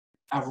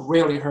I've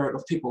rarely heard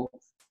of people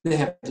that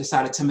have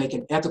decided to make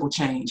an ethical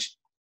change,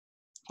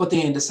 but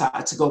then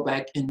decide to go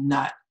back and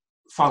not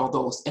follow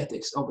those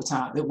ethics over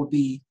time. It would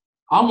be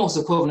almost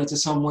equivalent to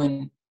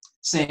someone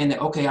saying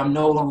that, okay, I'm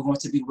no longer going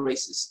to be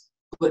racist,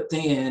 but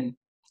then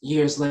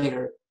years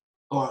later,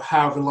 or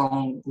however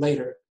long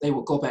later, they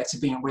will go back to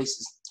being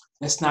racist.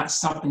 That's not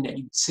something that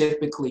you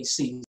typically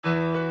see.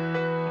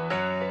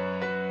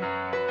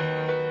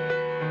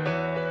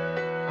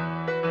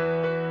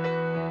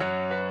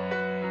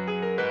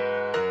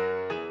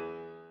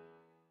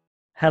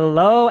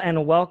 Hello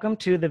and welcome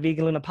to the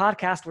Vegan Luna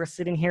podcast. We're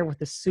sitting here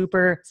with a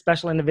super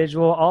special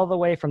individual all the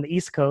way from the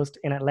East Coast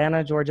in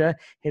Atlanta, Georgia.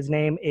 His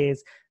name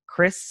is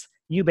Chris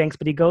Eubanks,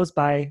 but he goes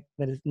by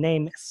the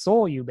name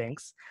Soul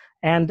Eubanks.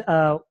 And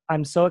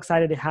I'm so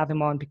excited to have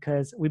him on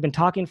because we've been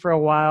talking for a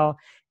while,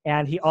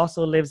 and he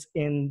also lives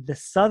in the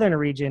southern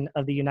region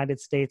of the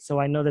United States. So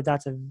I know that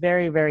that's a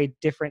very, very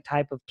different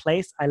type of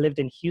place. I lived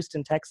in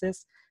Houston,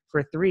 Texas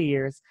for 3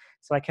 years,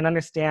 so I can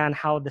understand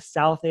how the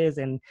South is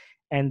and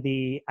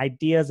the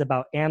ideas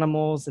about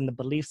animals and the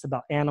beliefs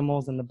about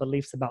animals and the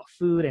beliefs about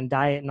food and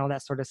diet and all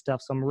that sort of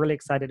stuff. So I'm really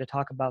excited to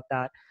talk about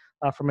that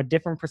from a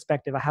different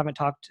perspective. I haven't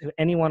talked to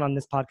anyone on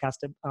this podcast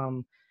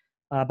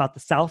about the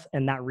South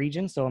and that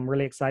region, so I'm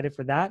really excited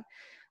for that.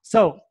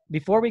 So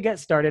before we get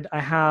started, I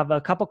have a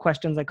couple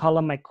questions. I call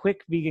them my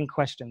quick vegan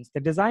questions.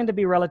 They're designed to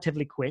be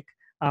relatively quick,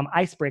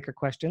 icebreaker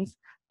questions.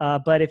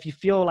 But if you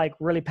feel like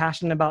really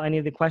passionate about any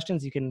of the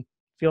questions, you can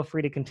feel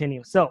free to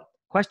continue. So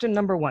question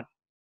number one.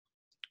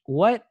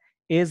 What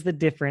is the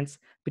difference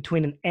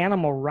between an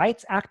animal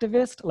rights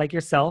activist like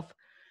yourself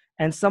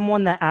and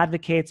someone that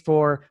advocates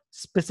for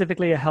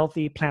specifically a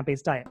healthy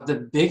plant-based diet?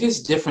 The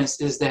biggest difference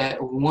is that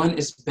one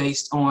is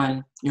based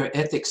on your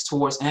ethics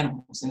towards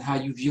animals and how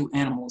you view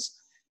animals,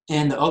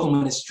 and the other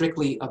one is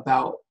strictly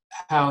about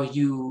how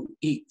you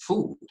eat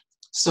food.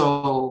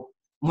 So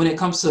when it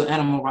comes to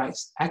animal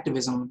rights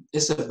activism,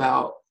 it's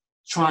about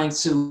trying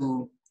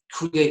to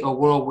create a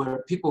world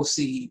where people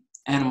see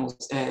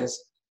animals as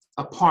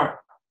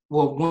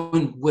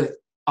one with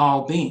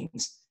all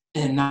beings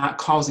and not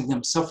causing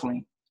them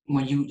suffering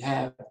when you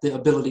have the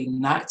ability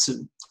not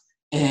to.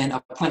 And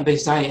a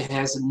plant-based diet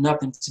has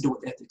nothing to do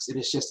with ethics. It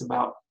is just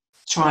about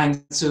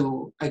trying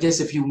to, I guess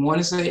if you want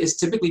to say, it's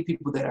typically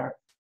people that are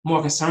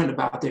more concerned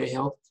about their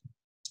health,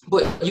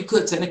 but you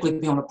could technically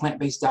be on a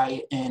plant-based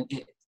diet and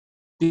it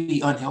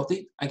be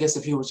unhealthy. I guess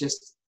if you were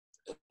just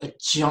a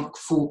junk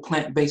food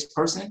plant-based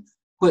person,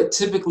 but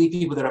typically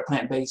people that are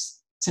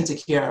plant-based tend to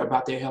care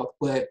about their health.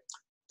 But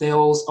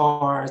those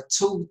are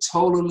two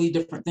totally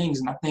different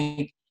things. And I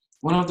think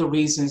one of the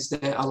reasons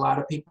that a lot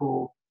of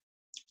people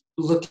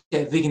look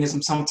at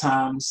veganism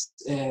sometimes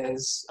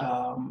as,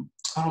 I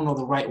don't know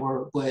the right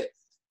word, but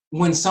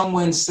when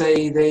someone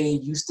say they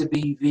used to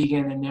be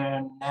vegan and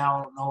they're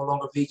now no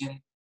longer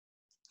vegan,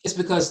 it's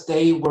because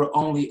they were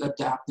only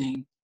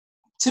adopting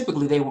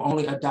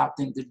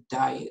the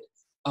diet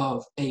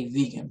of a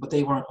vegan, but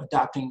they weren't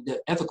adopting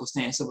the ethical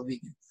stance of a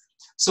vegan.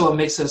 So it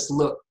makes us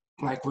look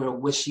like we're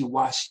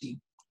wishy-washy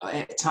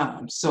at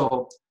times.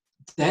 So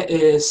that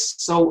is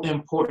so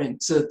important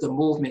to the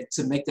movement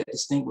to make that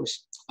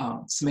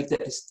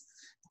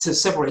to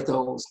separate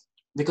those,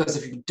 because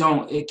if you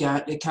don't, it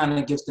kind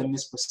of gives the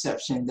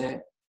misperception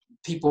that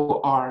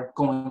people are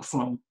going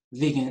from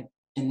vegan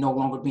and no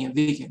longer being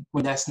vegan,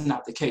 when that's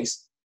not the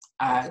case.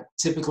 I've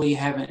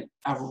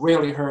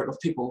rarely heard of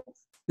people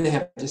that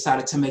have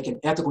decided to make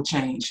an ethical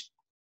change,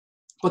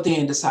 but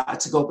then decide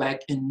to go back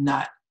and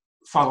not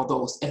follow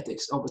those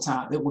ethics over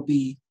time. It would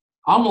be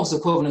almost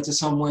equivalent to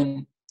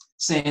someone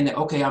saying that,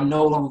 okay, I'm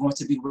no longer going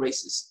to be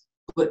racist,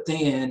 but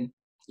then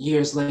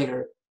years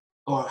later,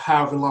 or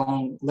however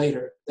long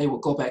later, they will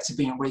go back to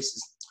being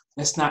racist.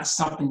 That's not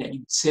something that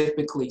you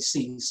typically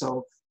see.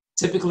 So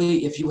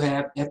typically, if you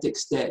have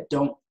ethics that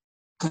don't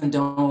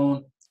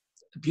condone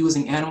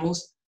abusing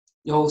animals,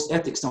 those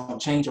ethics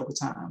don't change over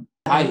time.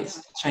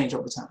 Diets change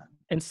over time.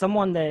 And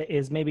someone that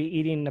is maybe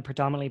eating a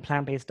predominantly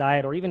plant-based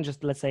diet, or even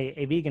just, let's say,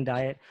 a vegan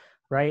diet,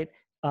 right?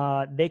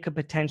 They could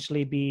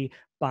potentially be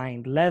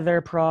buying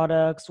leather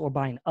products or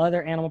buying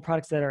other animal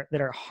products that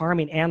are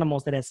harming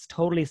animals, that is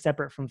totally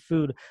separate from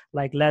food,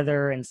 like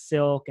leather and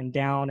silk and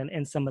down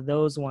and some of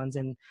those ones,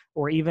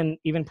 or even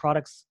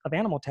products of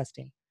animal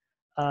testing.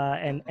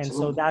 And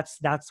so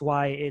that's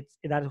why it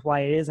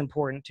is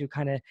important to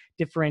kind of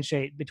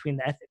differentiate between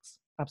the ethics.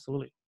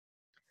 Absolutely.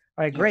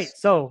 All right, great.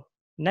 Yes. So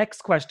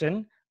next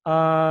question.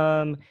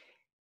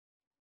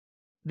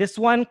 This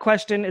one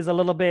question is a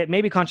little bit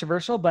maybe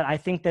controversial, but I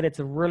think that it's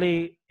a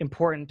really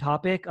important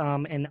topic,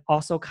 and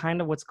also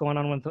kind of what's going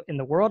on in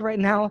the world right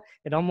now.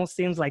 It almost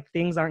seems like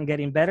things aren't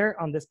getting better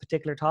on this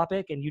particular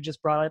topic, and you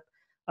just brought up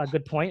a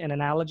good point, an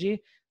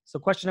analogy. So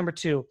question number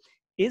 2,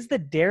 is the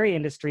dairy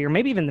industry, or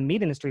maybe even the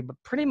meat industry, but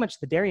pretty much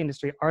the dairy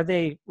industry, are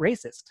they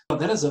racist?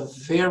 That is a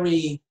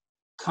very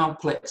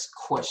complex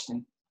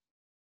question.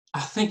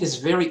 I think it's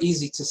very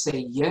easy to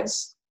say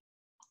yes,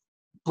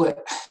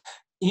 but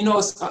you know,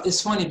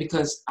 it's funny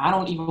because I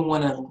don't even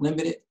want to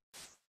limit it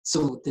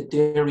to the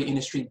dairy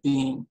industry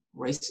being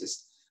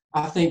racist.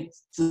 I think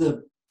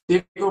the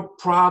bigger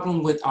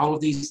problem with all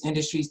of these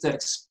industries that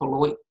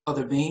exploit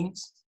other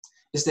beings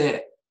is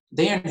that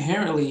they're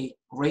inherently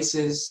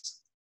racist,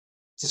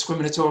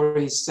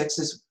 discriminatory,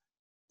 sexist.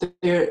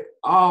 They're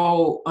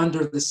all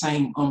under the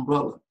same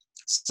umbrella.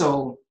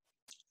 So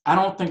I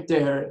don't think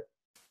they're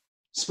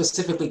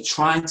specifically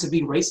trying to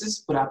be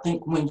racist, but I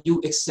think when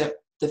you accept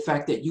the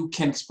fact that you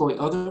can exploit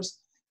others,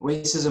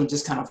 racism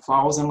just kind of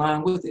falls in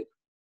line with it.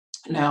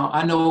 Now,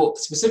 I know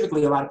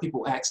specifically a lot of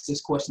people ask this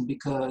question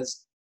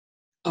because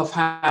of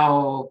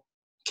how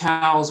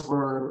cows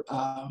were,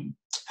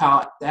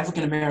 how the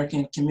African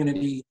American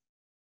community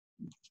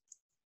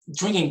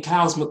drinking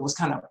cow's milk was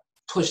kind of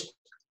pushed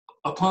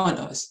upon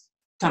us,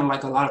 kind of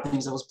like a lot of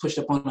things that was pushed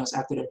upon us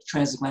after the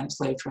transatlantic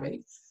slave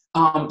trade.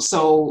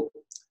 So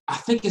I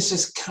think it's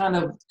just kind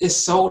of, it's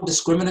so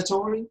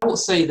discriminatory. I would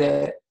say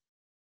that,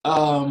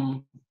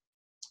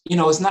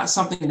 it's not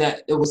something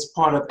that it was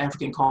part of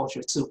African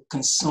culture to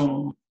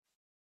consume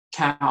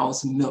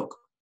cow's milk.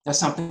 That's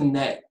something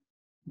that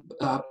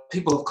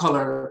people of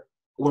color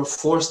were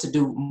forced to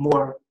do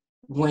more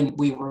when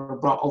we were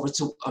brought over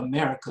to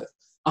America.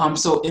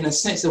 So in a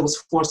sense, it was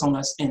forced on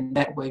us in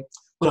that way.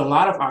 But a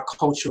lot of our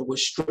culture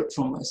was stripped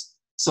from us.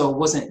 So it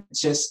wasn't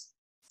just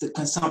the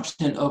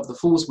consumption of the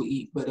foods we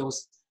eat, but it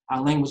was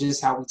our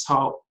languages, how we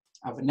talk,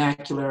 our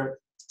vernacular,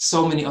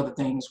 so many other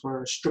things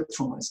were stripped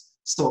from us.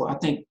 So I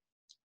think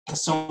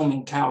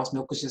consuming cow's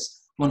milk was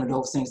just one of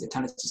those things that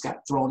kind of just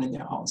got thrown in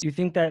there also. Do you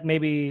think that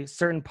maybe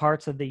certain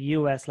parts of the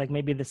US, like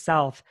maybe the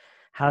South,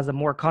 has a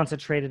more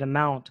concentrated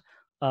amount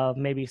of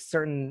maybe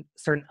certain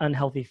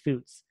unhealthy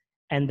foods?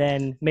 And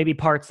then maybe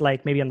parts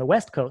like maybe on the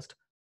West Coast,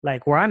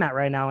 like where I'm at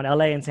right now in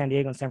LA and San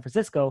Diego and San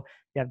Francisco,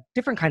 you have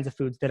different kinds of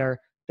foods that are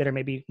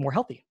maybe more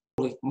healthy.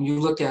 When you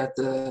look at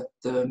the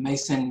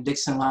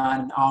Mason-Dixon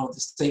line and all of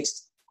the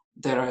states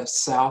that are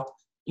south,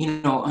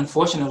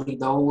 unfortunately,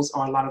 those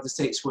are a lot of the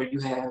states where you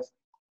have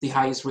the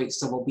highest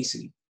rates of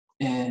obesity.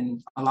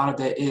 And a lot of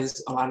that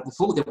is a lot of the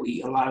food that we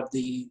eat, a lot of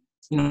the,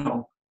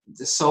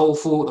 the soul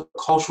food, the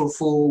cultural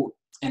food,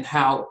 and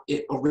how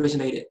it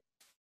originated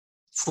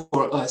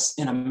for us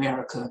in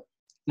America.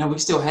 Now, we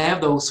still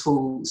have those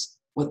foods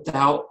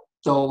without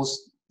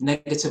those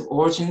negative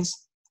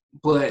origins,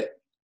 but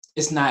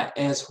it's not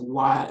as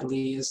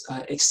widely as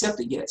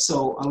accepted yet.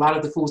 So a lot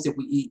of the foods that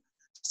we eat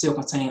still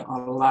contain a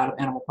lot of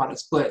animal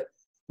products. But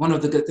one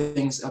of the good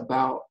things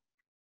about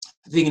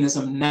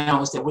veganism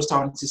now is that we're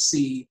starting to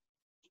see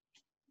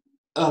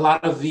a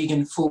lot of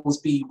vegan foods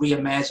be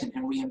reimagined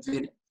and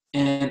reinvented.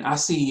 And I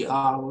see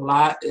a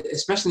lot,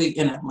 especially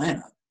in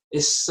Atlanta,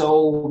 it's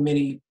so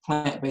many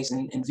plant-based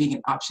and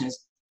vegan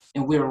options.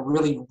 And we're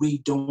really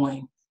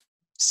redoing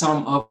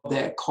some of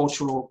that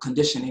cultural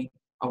conditioning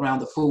around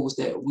the foods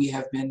that we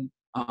have been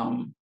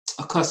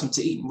accustomed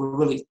to eating. We're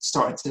really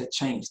starting to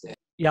change that.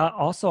 Yeah,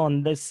 also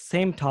on this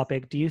same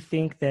topic, do you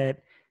think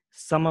that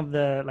some of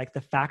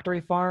the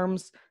factory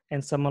farms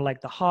and some of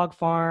the hog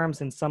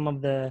farms and some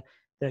of the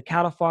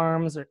cattle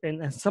farms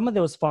and some of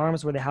those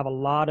farms where they have a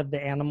lot of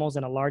the animals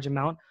in a large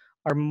amount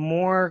are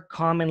more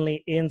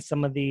commonly in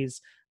some of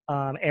these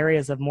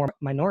areas of more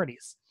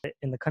minorities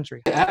in the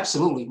country?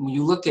 Absolutely. When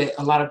you look at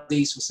a lot of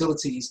these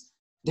facilities,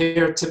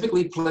 they're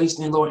typically placed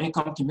in lower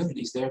income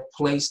communities. They're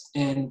placed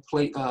in,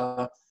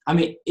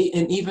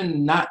 and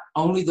even not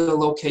only the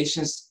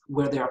locations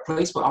where they are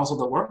placed, but also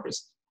the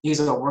workers. These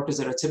are workers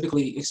that are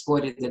typically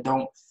exploited, that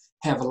don't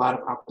have a lot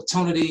of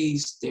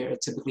opportunities. They're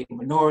typically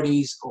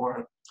minorities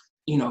or,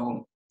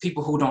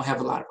 people who don't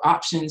have a lot of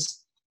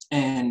options.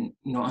 And,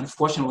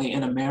 unfortunately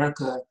in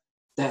America,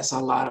 that's a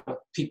lot of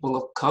people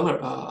of color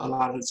a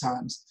lot of the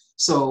times.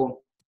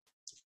 So,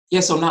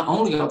 so not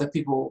only are the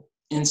people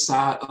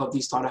inside of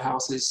these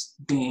slaughterhouses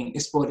being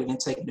exploited and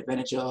taken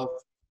advantage of,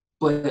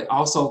 but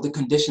also the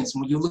conditions.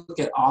 When you look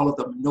at all of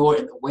the manure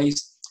and the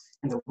waste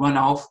and the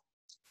runoff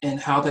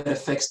and how that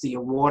affects the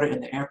water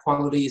and the air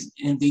qualities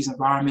in these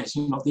environments,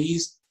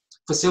 these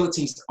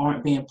facilities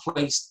aren't being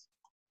placed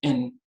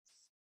in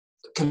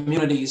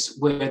communities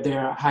where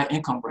there are high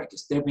income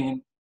brackets. They're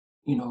being,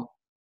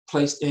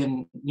 placed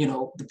in,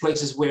 the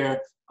places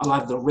where a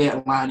lot of the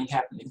redlining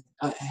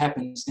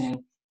happens. And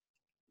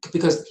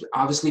because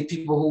obviously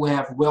people who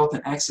have wealth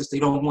and access, they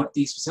don't want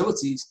these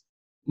facilities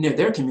near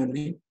their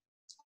community.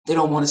 They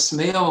don't want to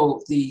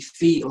smell the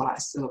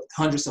feedlots of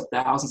hundreds of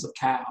thousands of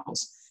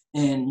cows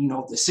and,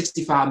 the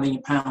 65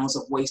 million pounds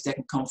of waste that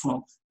can come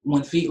from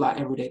one feedlot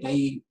every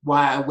day.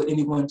 Why would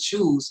anyone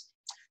choose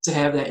to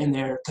have that in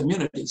their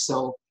community?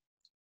 So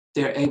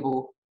they're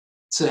able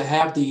to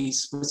have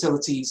these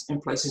facilities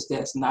in places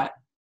that's not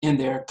in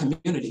their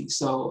community.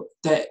 So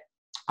that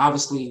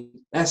obviously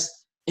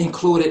that's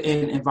included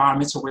in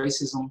environmental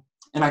racism.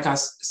 And like I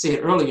said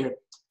earlier,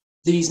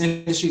 these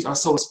industries are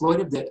so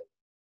exploitive that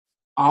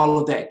all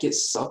of that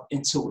gets sucked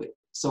into it.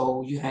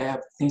 So you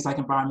have things like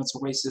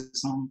environmental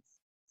racism,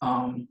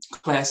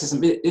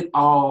 classism, it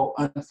all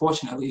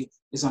unfortunately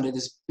is under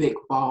this big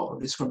ball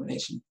of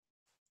discrimination.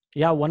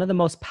 Yeah, one of the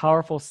most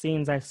powerful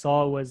scenes I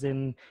saw was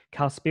in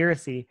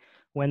Cowspiracy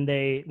when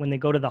they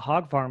go to the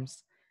hog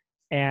farms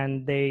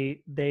and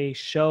they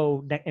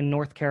show that in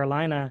North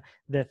Carolina,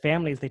 the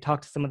families, they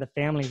talk to some of the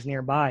families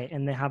nearby,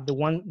 and they have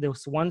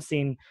this one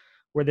scene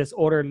where this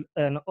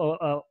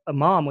a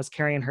mom was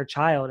carrying her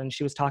child, and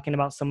she was talking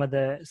about some of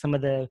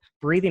the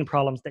breathing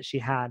problems that she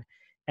had,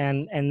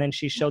 and then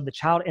she showed the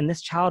child, and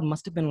this child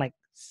must have been like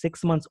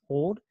 6 months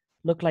old,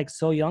 looked like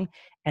so young,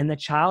 and the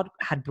child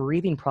had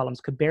breathing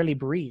problems, could barely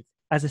breathe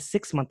as a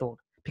 6-month-old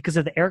because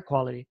of the air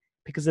quality,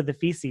 because of the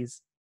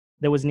feces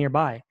that was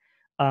nearby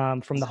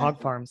from the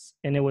hog farms.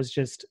 And it was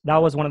that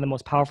was one of the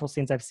most powerful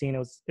scenes I've seen.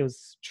 It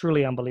was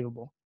truly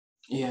unbelievable.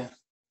 Yeah.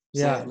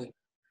 Sadly. Yeah.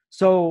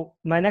 So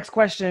my next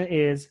question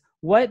is,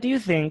 what do you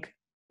think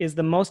is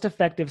the most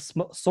effective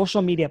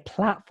social media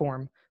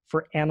platform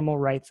for animal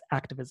rights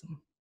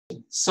activism?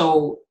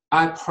 So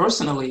I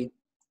personally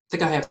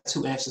think I have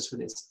two answers for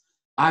this.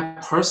 I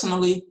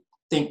personally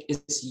think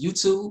it's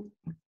YouTube,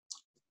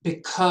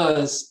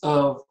 because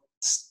of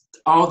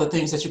all the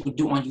things that you can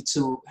do on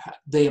YouTube,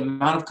 the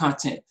amount of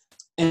content,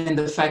 and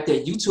the fact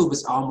that YouTube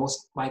is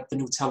almost like the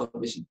new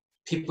television.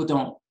 People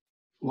don't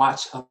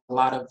watch a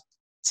lot of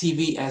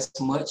TV as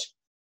much,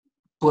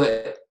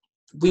 but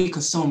we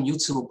consume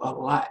YouTube a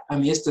lot. I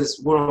mean, it's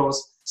this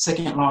world's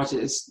second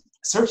largest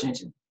search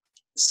engine.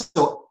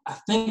 So I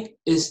think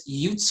it's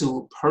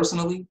YouTube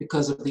personally,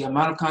 because of the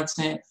amount of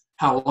content,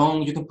 how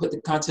long you can put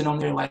the content on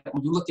there. Like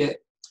when you look at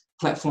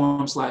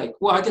platforms like,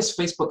 well, I guess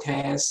Facebook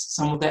has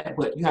some of that,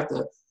 but you have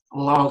to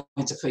log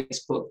into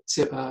Facebook.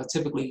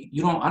 Typically, I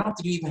don't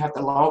think you even have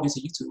to log into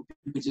YouTube.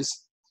 You could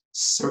just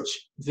search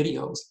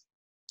videos.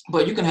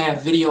 But you can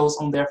have videos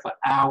on there for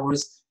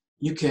hours.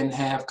 You can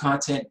have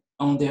content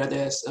on there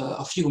that's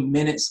a few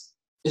minutes.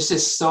 It's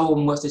just so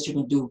much that you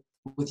can do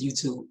with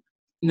YouTube.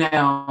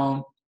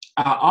 Now,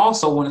 I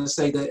also want to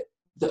say that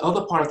the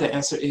other part of the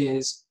answer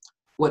is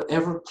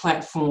whatever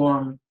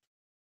platform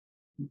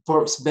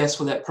works best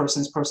for that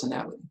person's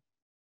personality.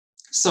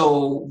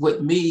 So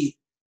with me,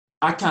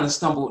 I kind of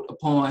stumbled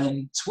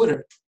upon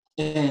Twitter,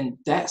 and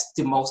that's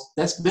been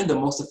the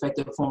most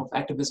effective form of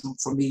activism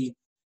for me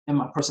and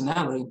my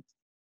personality.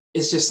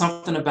 It's just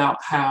something about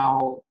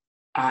how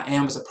I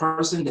am as a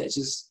person that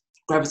just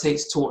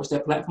gravitates towards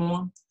that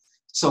platform.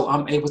 So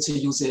I'm able to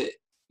use it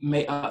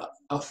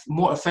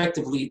more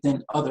effectively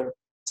than other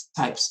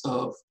types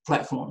of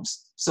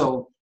platforms.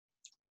 So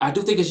I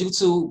do think it's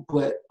YouTube,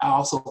 but I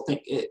also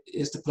think it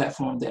is the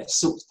platform that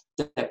suits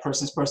that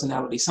person's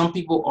personality. Some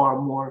people are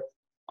more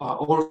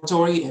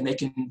oratory, and they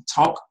can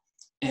talk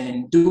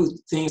and do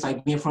things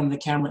like be in front of the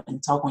camera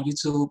and talk on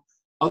YouTube.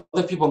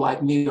 Other people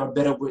like me are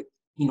better with,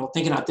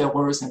 thinking out their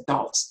words and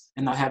thoughts,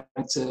 and not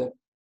having to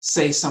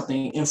say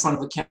something in front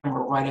of a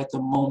camera right at the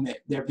moment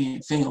they're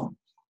being filmed,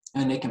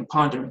 and they can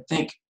ponder and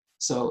think.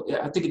 So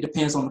yeah, I think it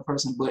depends on the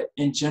person, but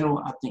in general,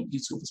 I think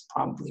YouTube is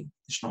probably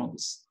the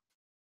strongest.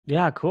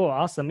 Yeah, cool.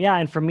 Awesome. Yeah.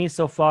 And for me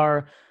so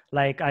far,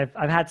 like I've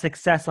had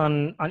success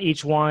on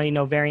each one,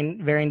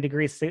 varying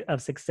degrees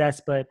of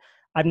success, but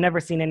I've never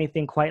seen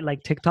anything quite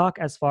like TikTok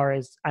as far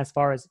as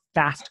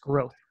fast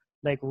growth,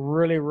 like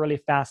really, really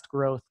fast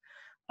growth.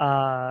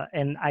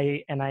 And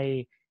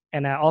I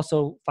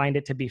also find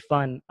it to be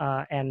fun.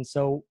 And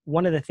so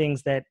one of the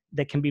things that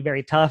can be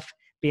very tough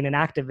being an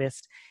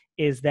activist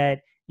is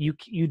that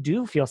you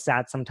do feel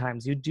sad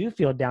sometimes. You do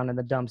feel down in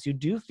the dumps. You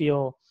do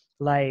feel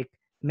like,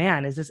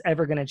 man, is this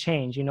ever going to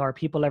change? Are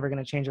people ever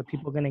going to change? Are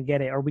people going to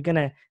get it? Are people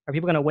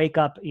going to wake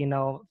up,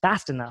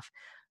 fast enough?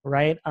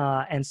 Right.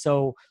 And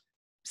so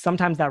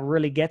sometimes that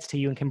really gets to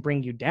you and can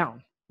bring you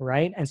down.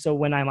 Right. And so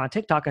when I'm on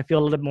TikTok, I feel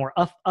a little bit more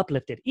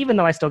uplifted, even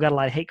though I still got a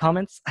lot of hate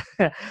comments,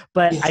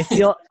 but I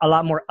feel a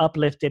lot more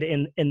uplifted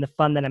in the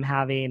fun that I'm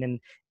having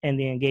and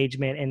the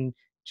engagement and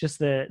just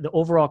the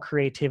overall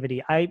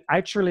creativity.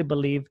 I truly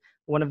believe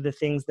one of the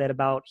things that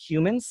about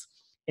humans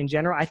in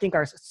general, I think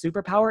our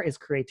superpower is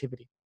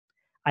creativity.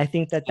 I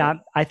think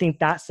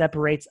that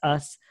separates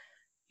us,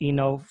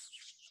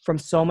 from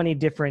so many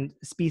different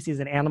species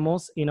and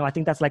animals. I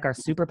think that's like our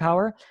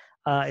superpower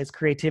is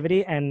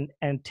creativity, and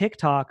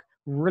TikTok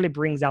really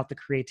brings out the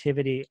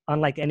creativity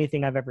unlike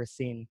anything I've ever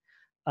seen.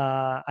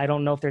 I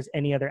don't know if there's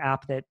any other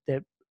app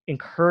that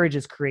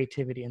encourages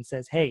creativity and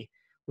says, hey,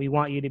 we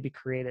want you to be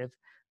creative.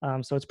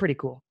 So it's pretty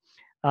cool.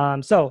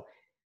 So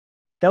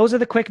those are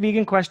the quick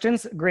vegan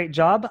questions. Great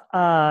job.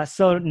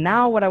 So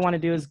now what I want to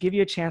do is give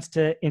you a chance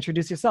to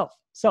introduce yourself.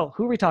 So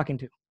who are we talking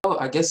to? Oh,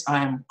 I guess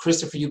I'm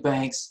Christopher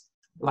Eubanks.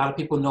 A lot of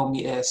people know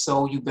me as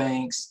Soul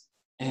Eubanks,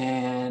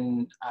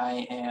 and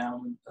I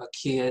am a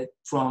kid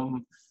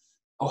from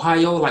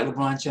Ohio, like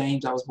LeBron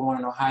James. I was born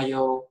in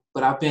Ohio,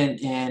 but I've been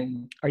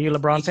in... Are you a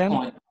LeBron fan?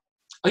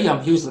 Oh yeah, I'm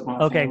a huge LeBron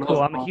fan. Okay,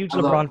 cool. I'm a huge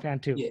LeBron fan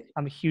too. Yeah.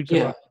 I'm a huge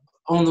LeBron fan.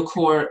 On the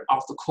court,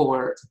 off the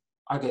court,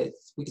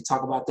 we could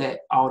talk about that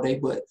all day,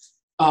 but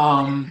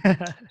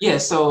yeah,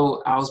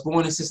 so I was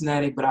born in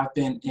Cincinnati, but I've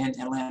been in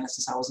Atlanta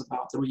since I was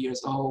about 3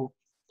 years old,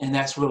 and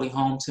that's really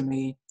home to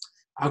me.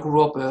 I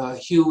grew up a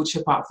huge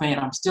hip hop fan.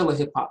 I'm still a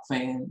hip hop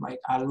fan. Like,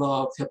 I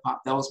love hip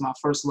hop. That was my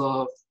first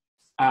love.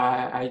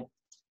 I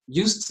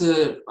used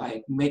to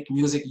make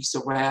music, used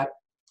to rap.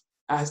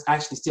 I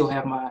actually still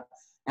have my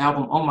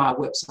album on my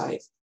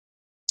website.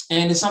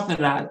 And it's something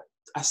that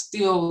I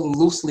still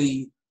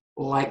loosely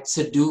like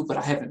to do, but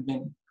I haven't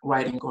been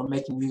writing or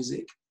making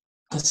music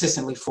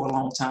consistently for a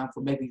long time,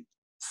 for maybe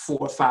 4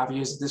 or 5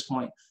 years at this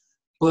point.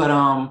 But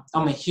I'm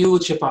a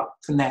huge hip hop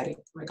fanatic.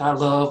 Like I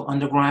love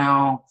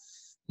underground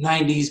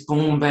 90s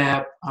boom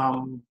bap.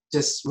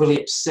 Just really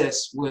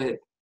obsessed with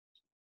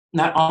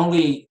not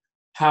only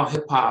how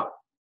hip hop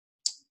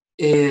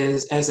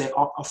is as a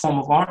form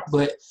of art,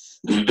 but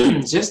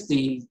just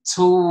the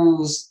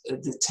tools,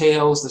 the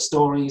tales, the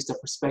stories, the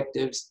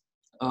perspectives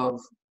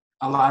of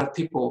a lot of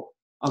people,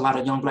 a lot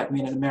of young Black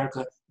men in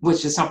America,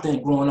 which is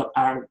something growing up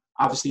I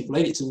obviously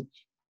related to.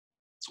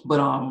 But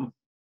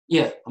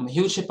yeah, I'm a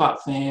huge hip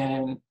hop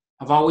fan.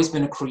 I've always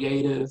been a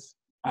creative.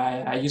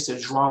 I used to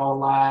draw a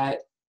lot,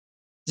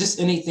 just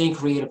anything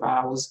creative.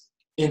 I was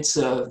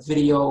into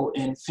video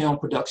and film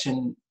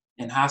production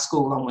in high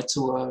school. I went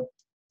to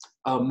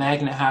a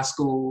magnet high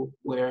school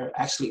where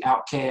actually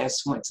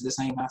Outkast went to the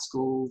same high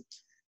school,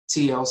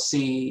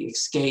 TLC,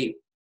 Escape.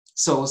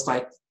 So it's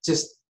like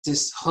just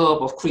this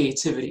hub of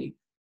creativity.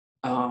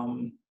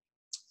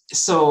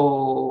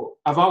 So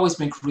I've always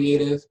been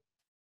creative.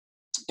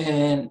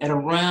 And at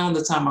around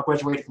the time I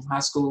graduated from high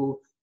school,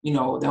 you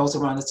know, that was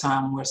around the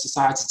time where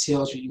society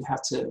tells you you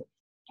have to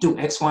do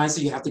X, Y, and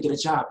Z, you have to get a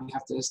job. You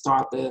have to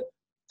start the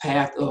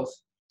path of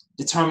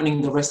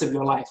determining the rest of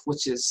your life,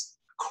 which is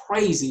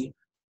crazy,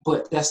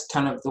 but that's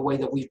kind of the way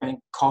that we've been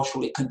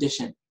culturally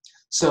conditioned.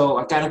 So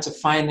I got into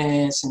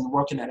finance and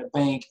working at a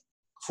bank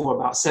for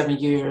about 7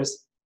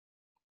 years.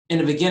 In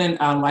the beginning,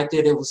 I liked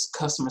it. It was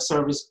customer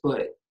service,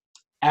 but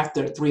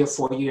after 3 or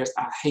 4 years,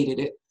 I hated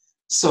it.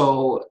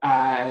 So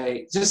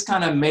I just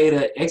kind of made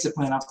an exit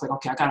plan. I was like,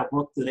 okay, I got to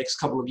work the next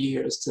couple of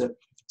years to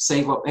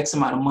save up X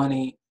amount of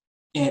money.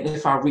 And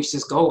if I reach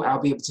this goal, I'll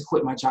be able to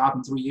quit my job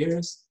in 3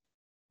 years.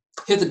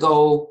 Hit the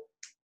goal,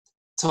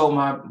 told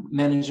my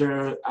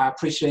manager, I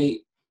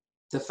appreciate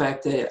the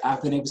fact that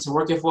I've been able to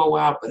work here for a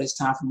while, but it's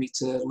time for me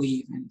to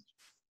leave and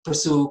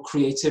pursue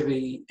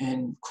creativity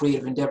and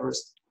creative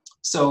endeavors.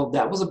 So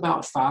that was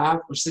about 5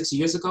 or 6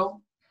 years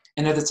ago.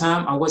 And at the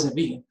time, I wasn't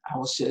vegan.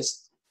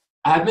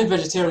 I've been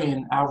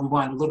vegetarian, I'll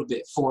rewind a little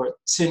bit, for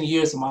 10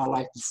 years of my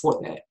life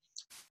before that.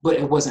 But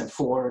it wasn't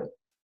for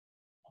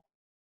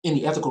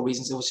any ethical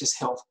reasons, it was just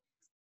health.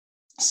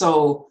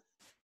 So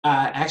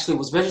I actually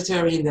was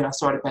vegetarian, then I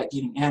started back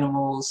eating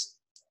animals.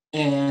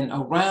 And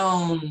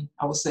around,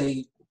 I would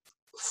say,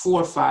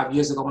 4 or 5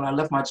 years ago when I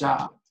left my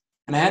job,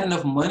 and I had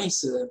enough money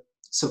to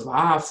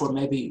survive for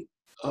maybe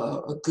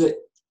a good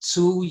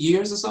 2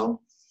 years or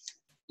so,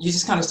 you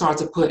just kind of start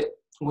to put,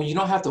 when you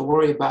don't have to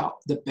worry about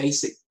the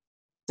basic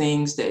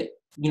things that,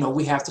 you know,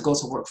 we have to go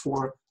to work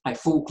for, like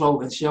food,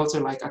 clothing, shelter.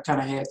 Like I kind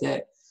of had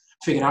that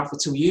figured out for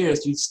 2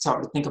 years. You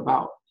start to think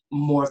about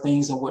more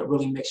things and what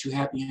really makes you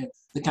happy and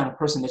the kind of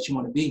person that you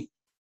want to be.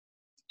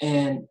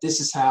 And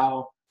this is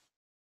how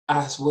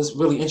I was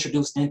really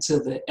introduced into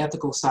the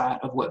ethical side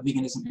of what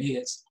veganism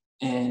is.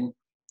 And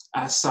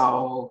I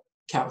saw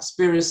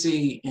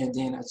Cowspiracy, and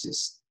then I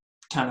just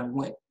kind of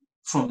went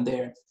from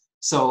there.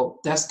 So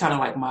that's kind of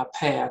like my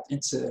path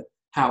into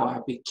how I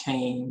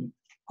became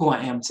who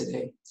I am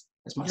today.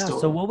 That's my story.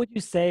 So what would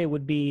you say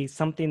would be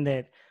something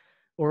that,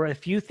 or a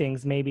few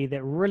things maybe,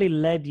 that really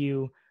led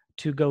you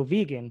to go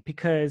vegan?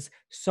 Because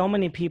so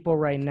many people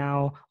right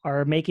now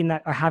are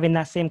having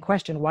that same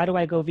question. Why do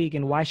I go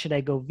vegan? Why should I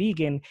go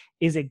vegan?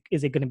 Is it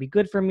going to be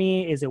good for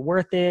me? Is it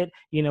worth it?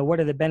 You know, what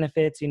are the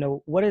benefits? You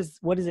know, what is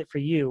it for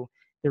you?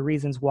 The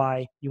reasons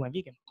why you went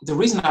vegan? The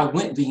reason I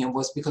went vegan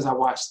was because I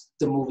watched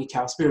the movie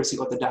Cowspiracy,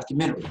 or the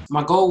documentary.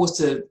 My goal was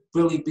to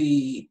really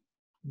be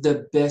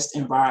the best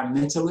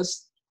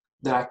environmentalist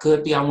that I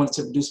could be. I wanted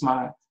to reduce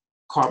my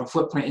carbon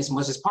footprint as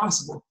much as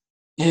possible.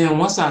 And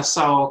once I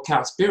saw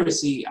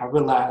Cowspiracy, I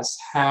realized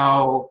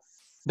how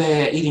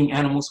bad eating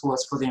animals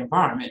was for the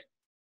environment.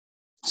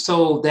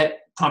 So that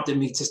prompted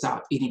me to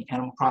stop eating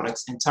animal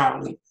products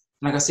entirely.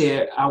 Like I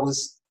said, I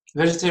was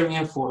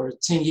vegetarian for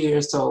 10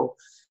 years, so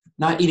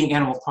not eating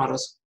animal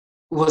products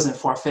wasn't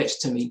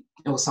far-fetched to me.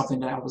 It was something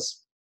that I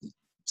was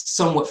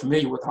somewhat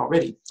familiar with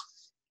already.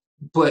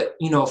 But,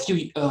 you know, a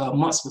few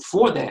months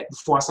before that,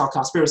 before I saw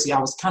Cowspiracy, I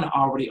was kind of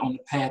already on the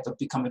path of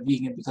becoming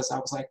vegan, because I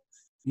was like,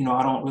 you know,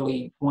 I don't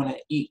really want to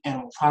eat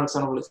animal products.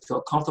 I don't really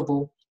feel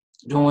comfortable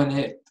doing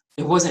it.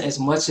 It wasn't as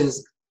much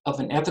as of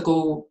an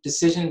ethical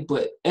decision,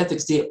 but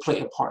ethics did play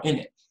a part in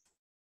it.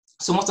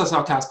 So once I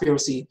saw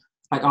Cowspiracy,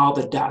 like all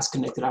the dots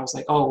connected, I was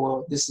like, oh,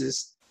 well, this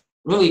is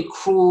really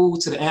cruel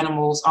to the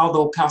animals.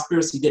 Although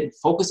Cowspiracy didn't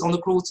focus on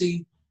the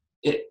cruelty,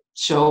 it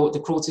showed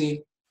the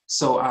cruelty.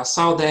 So I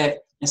saw that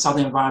and saw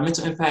the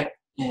environmental impact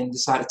and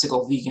decided to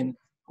go vegan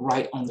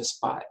right on the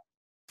spot.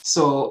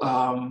 So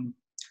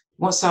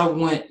once I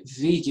went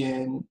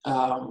vegan,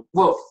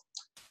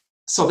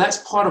 so that's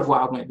part of why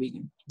I went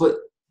vegan. But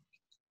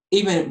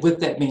even with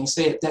that being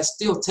said, that's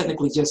still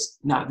technically just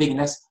not vegan.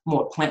 That's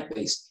more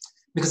plant-based.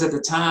 Because at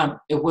the time,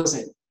 it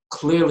wasn't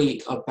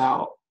clearly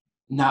about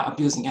not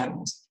abusing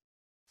animals.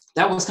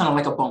 That was kind of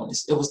like a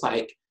bonus. It was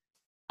like,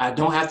 I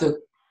don't have to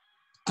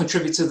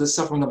contribute to the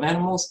suffering of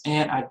animals,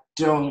 and I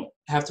don't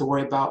have to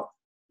worry about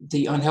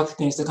the unhealthy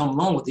things that come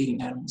along with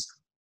eating animals.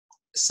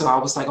 So I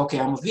was like, okay,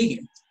 I'm a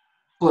vegan.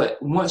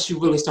 But once you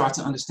really start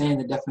to understand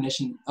the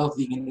definition of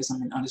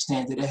veganism and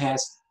understand that it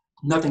has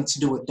nothing to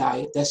do with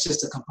diet, that's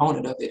just a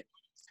component of it,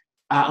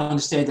 I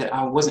understand that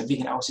I wasn't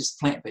vegan, I was just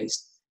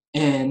plant-based.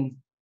 And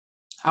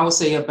I would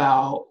say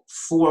about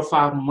 4 or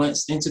 5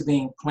 months into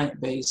being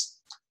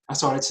plant-based, I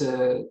started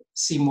to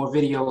see more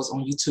videos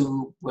on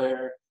YouTube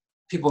where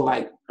people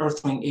like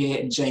Earthling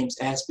Ed and James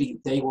Aspie,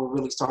 they were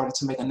really starting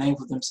to make a name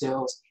for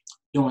themselves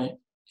doing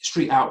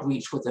street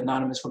outreach with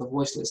Anonymous for the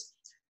Voiceless.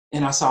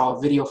 And I saw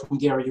a video from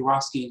Gary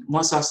Yourofsky.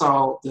 Once I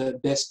saw the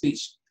best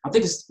speech, I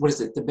think it's, what is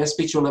it, the best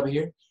speech you'll ever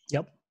hear?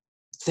 Yep.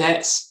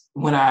 That's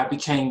when I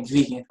became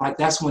vegan. Like,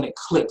 that's when it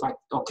clicked. Like,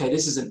 okay,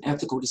 this is an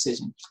ethical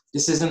decision.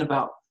 This isn't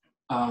about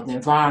the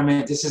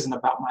environment. This isn't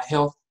about my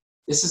health.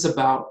 This is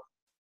about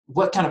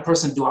what kind of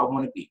person do I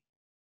want to be?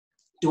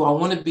 Do I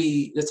want to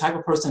be the type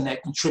of person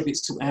that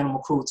contributes to animal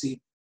cruelty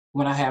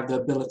when I have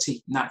the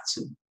ability not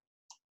to?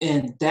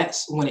 And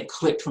that's when it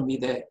clicked for me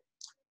that,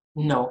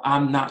 no,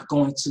 I'm not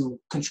going to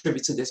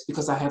contribute to this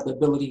because I have the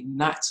ability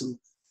not to.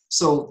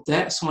 So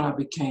that's when I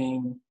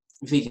became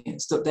vegan.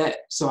 So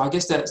I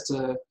guess that's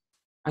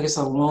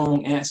a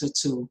long answer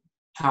to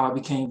how I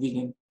became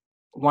vegan.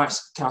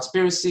 Watched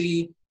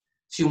Cowspiracy, a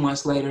few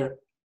months later,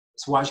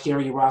 watched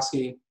Gary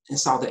Yourofsky and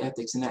saw the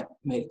ethics, and that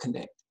made it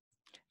connect.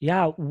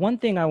 Yeah, one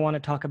thing I want to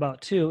talk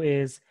about too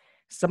is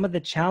some of the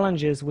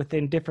challenges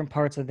within different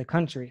parts of the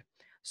country.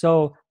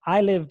 So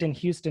I lived in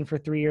Houston for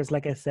 3 years,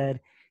 like I said,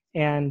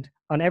 and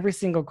on every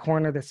single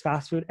corner, there's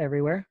fast food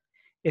everywhere.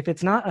 If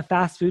it's not a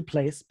fast food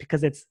place,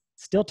 because it's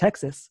still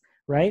Texas,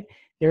 right?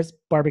 There's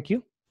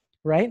barbecue,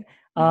 right?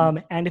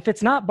 And if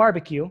it's not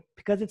barbecue,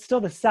 because it's still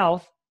the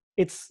South,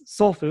 it's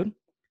soul food,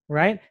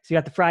 right? So you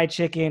got the fried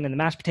chicken and the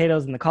mashed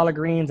potatoes and the collard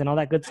greens and all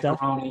that good stuff,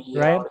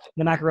 right?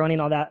 The macaroni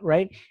and all that,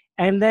 right?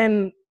 And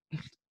then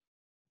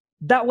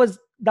that was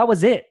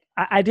it.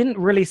 I didn't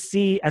really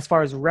see, as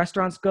far as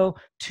restaurants go,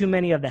 too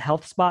many of the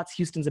health spots.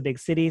 Houston's a big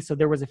city, so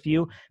there was a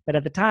few. But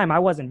at the time, I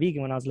wasn't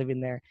vegan when I was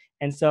living there.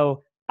 And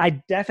so I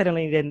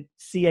definitely didn't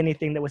see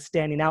anything that was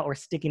standing out or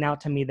sticking out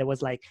to me that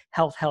was like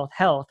health, health,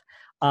 health.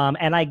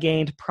 And I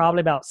gained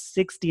probably about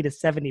 60 to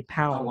 70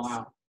 pounds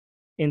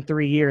in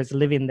 3 years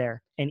living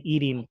there and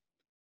eating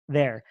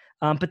there.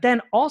 But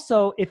then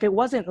also, if it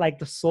wasn't like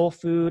the soul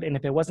food, and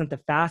if it wasn't the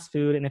fast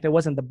food, and if it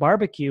wasn't the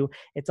barbecue,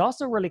 it's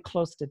also really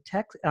close to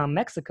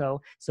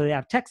Mexico. So they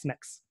have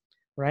Tex-Mex,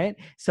 right?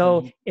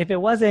 So if it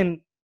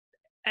wasn't,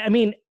 I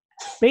mean,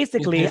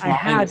 basically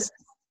I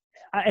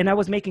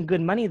was making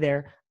good money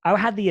there. I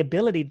had the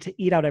ability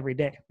to eat out every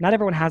day. Not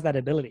everyone has that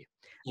ability.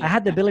 I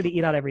had the ability to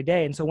eat out every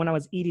day. And so when I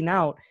was eating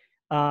out,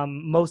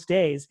 most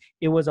days,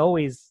 it was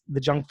always the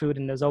junk food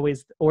and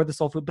or the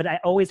soul food, but I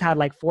always had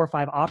like 4 or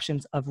 5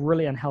 options of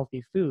really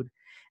unhealthy food.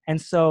 And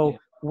so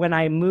when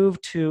I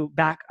moved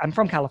I'm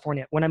from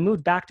California. When I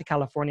moved back to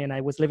California and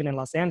I was living in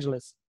Los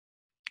Angeles,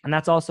 and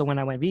that's also when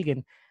I went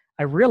vegan,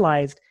 I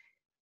realized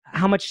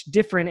how much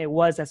different it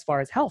was as far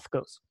as health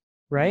goes,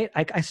 right?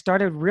 I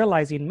started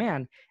realizing,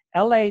 man,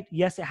 LA,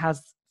 yes, it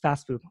has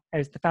fast food.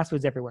 The fast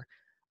food's everywhere.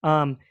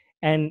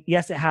 And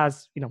yes, it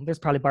has, there's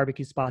probably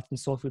barbecue spots and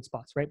soul food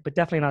spots, right? But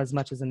definitely not as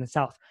much as in the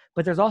South.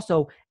 But there's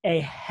also a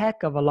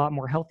heck of a lot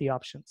more healthy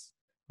options,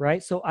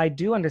 right? So I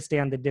do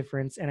understand the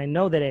difference, and I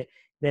know that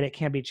it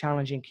can be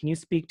challenging. Can you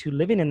speak to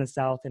living in the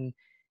South and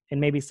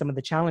maybe some of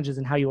the challenges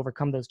and how you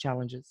overcome those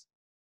challenges?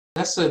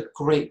 That's a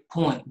great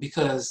point,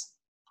 because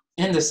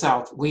in the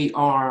South, we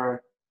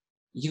are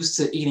used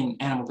to eating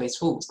animal-based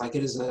foods. Like,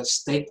 it is a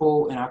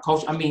staple in our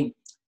culture. I mean,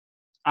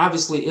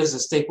 obviously, it is a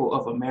staple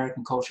of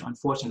American culture,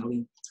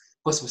 unfortunately.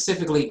 But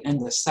specifically in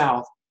the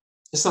South,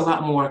 it's a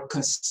lot more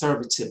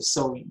conservative.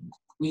 So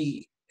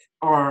we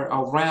are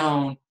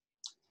around,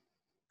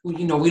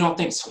 we don't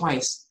think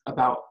twice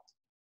about,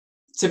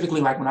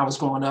 typically, like when I was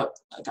growing up,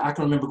 I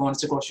can remember going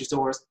to grocery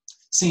stores,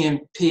 seeing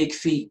pig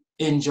feet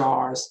in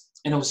jars,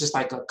 and it was just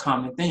like a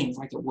common thing.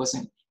 Like, it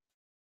wasn't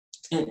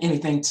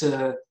anything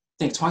to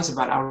think twice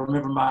about. I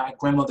remember my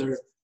grandmother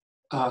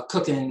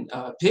cooking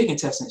pig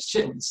intestines,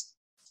 chitlins.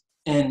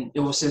 And it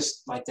was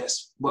just like,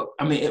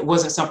 it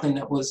wasn't something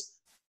that was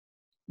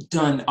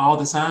done all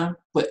the time,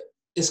 but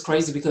it's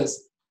crazy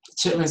because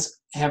chitlins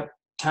have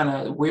kind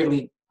of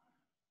weirdly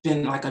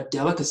been like a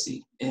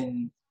delicacy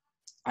in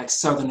like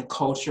Southern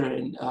culture.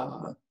 And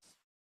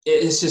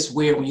it's just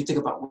weird when you think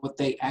about what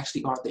they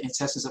actually are, the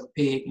intestines of a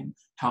pig, and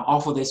how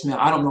awful they smell.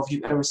 I don't know if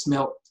you've ever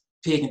smelled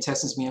pig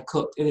intestines being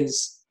cooked.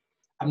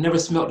 I've never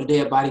smelled a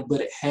dead body, but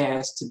it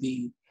has to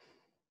be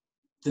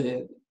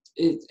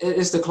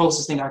it's the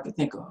closest thing I could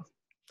think of.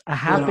 I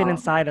have been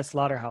inside a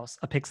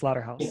pig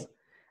slaughterhouse. Yeah.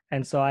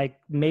 And so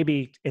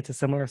maybe it's a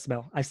similar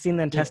smell. I've seen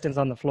the intestines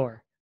on the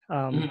floor,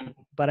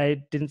 but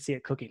I didn't see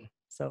it cooking.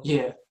 So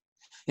yeah,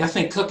 I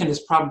think cooking is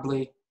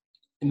probably,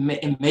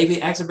 maybe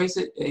exacerbates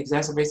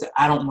it.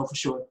 I don't know for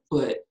sure,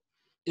 but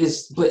I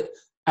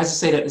just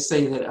say that to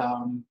say that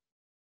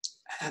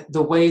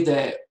the way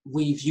that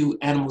we view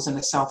animals in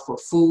the South for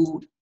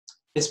food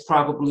is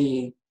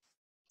probably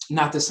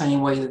not the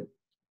same way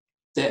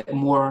that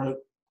more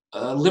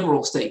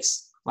liberal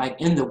states, like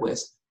in the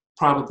West,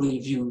 probably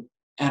view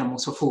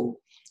animals for food.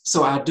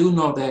 So I do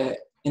know that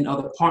in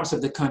other parts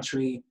of the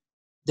country,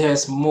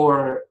 there's been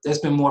more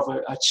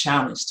of a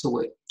challenge to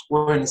it.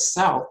 Where in the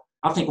South,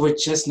 I think we're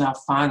just now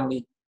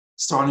finally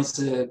starting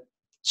to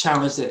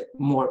challenge it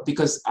more,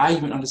 because I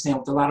even understand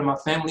with a lot of my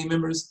family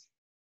members,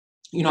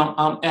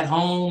 I'm at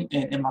home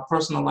and in my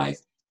personal life,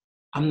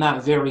 I'm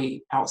not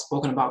very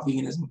outspoken about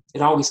veganism.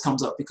 It always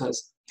comes up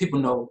because people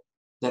know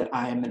that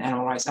I am an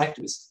animal rights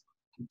activist.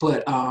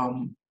 But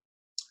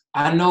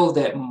I know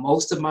that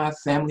most of my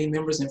family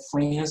members and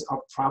friends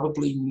are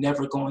probably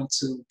never going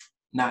to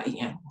not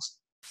eat animals.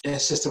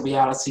 It's just a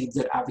reality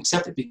that I've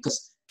accepted,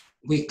 because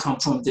we come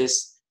from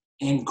this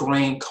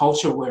ingrained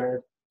culture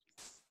where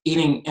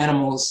eating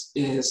animals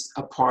is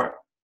a part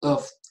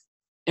of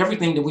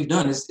everything that we've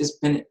done. It's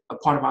been a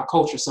part of our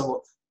culture.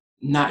 So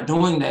not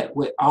doing that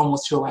would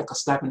almost feel like a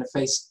slap in the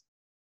face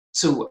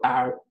to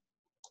our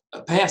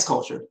past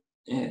culture.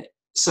 And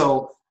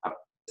so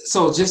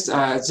just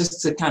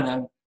to kind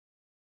of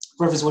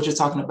reference what you're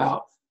talking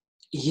about,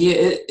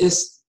 yeah,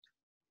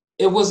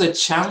 it was a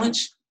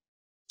challenge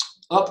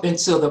up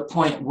until the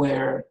point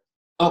where,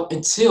 up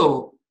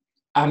until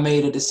I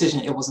made a decision,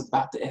 it was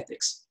about the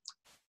ethics.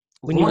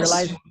 When you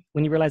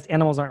realize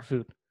animals aren't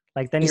food,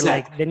 like then you're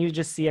Exactly. like, then you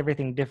just see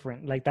everything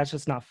different. Like that's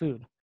just not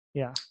food.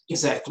 Yeah.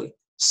 Exactly.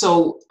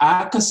 So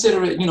I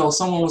consider it, I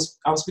was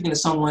speaking to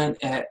someone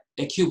at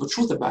Cuba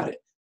Truth about it,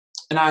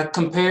 and I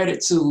compared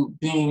it to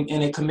being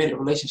in a committed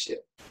relationship.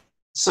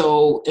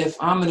 So if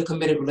I'm in a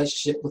committed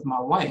relationship with my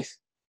wife,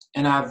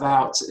 and I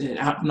vowed to,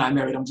 I'm not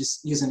married, I'm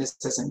just using this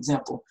as an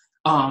example.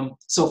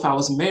 So if I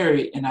was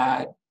married and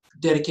I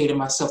dedicated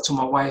myself to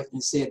my wife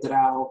and said that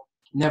I'll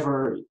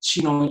never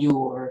cheat on you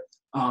or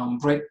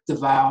break the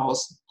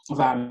vows of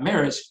our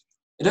marriage,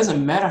 it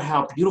doesn't matter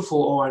how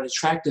beautiful or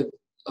attractive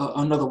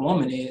another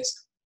woman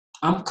is.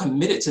 I'm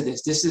committed to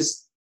this. This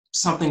is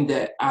something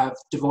that I've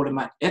devoted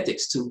my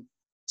ethics to.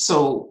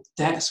 So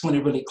that's when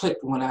it really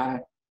clicked.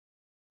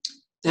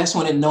 That's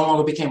when it no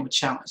longer became a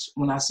challenge.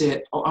 When I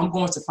said, "Oh, I'm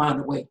going to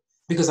find a way,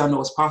 because I know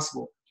it's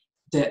possible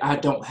that I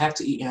don't have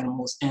to eat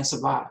animals and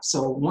survive."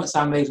 So once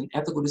I made an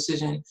ethical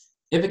decision,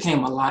 it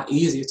became a lot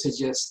easier to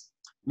just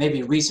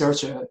maybe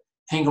research or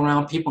hang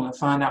around people and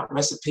find out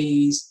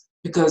recipes,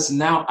 because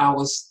now I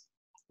was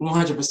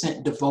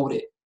 100%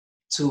 devoted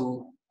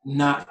to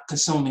not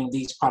consuming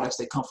these products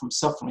that come from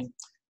suffering.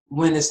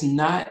 When it's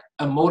not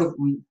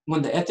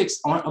when the ethics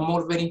aren't a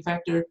motivating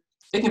factor,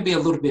 it can be a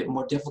little bit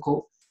more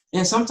difficult.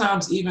 And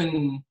sometimes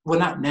even, well,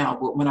 not now,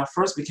 but when I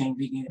first became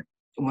vegan,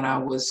 when I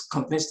was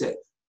convinced that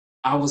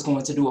I was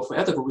going to do it for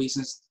ethical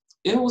reasons,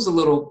 it was a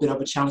little bit of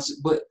a challenge.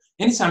 But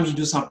anytime you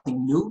do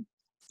something new,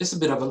 it's a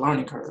bit of a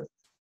learning curve.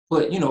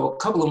 But, a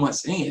couple of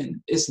months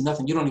in, it's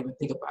nothing. You don't even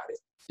think about it.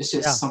 It's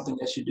just something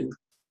that you do.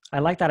 I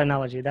like that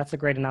analogy. That's a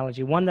great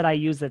analogy. One that I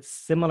use that's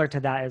similar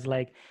to that is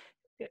like,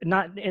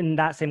 not in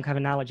that same kind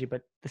of analogy,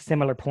 but the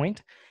similar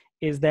point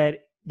is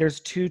that there's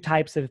two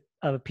types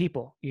of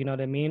people, you know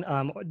what I mean?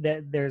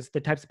 That there's the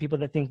types of people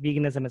that think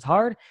veganism is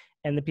hard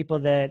and the people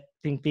that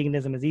think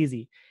veganism is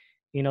easy.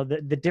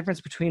 The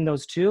difference between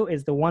those two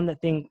is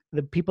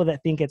the people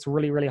that think it's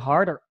really, really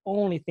hard are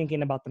only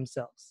thinking about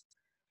themselves.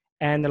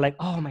 And they're like,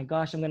 oh my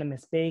gosh, I'm going to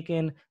miss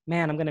bacon.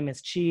 Man, I'm going to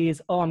miss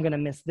cheese. Oh, I'm going to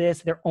miss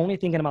this. They're only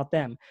thinking about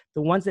them.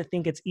 The ones that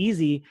think it's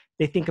easy,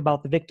 they think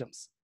about the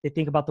victims. They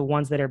think about the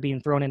ones that are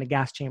being thrown into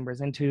gas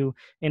chambers, into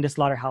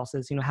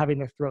slaughterhouses, having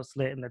their throat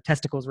slit and their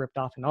testicles ripped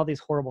off and all these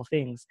horrible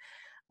things.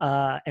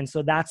 And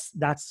so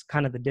that's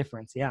kind of the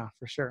difference. Yeah,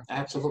 for sure.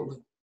 Absolutely.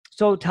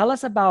 So tell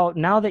us about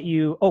now that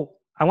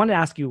I wanted to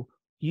ask you,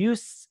 you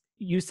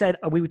said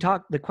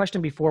the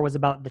question before was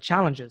about the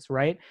challenges,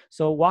 right?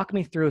 So walk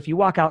me through, if you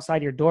walk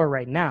outside your door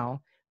right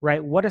now,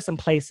 right, what are some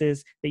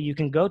places that you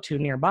can go to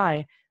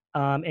nearby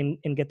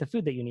and get the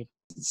food that you need?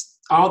 It's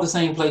all the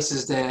same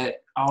places that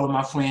all of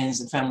my friends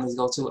and families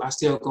go to. I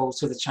still go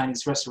to the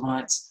Chinese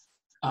restaurants.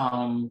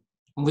 When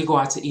we go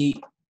out to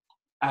eat,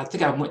 I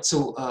think I went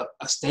to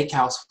a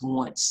steakhouse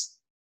once,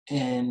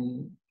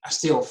 and I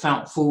still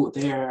found food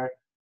there.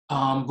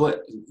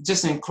 But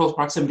just in close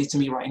proximity to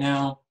me right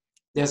now,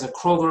 there's a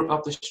Kroger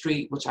up the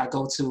street, which I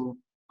go to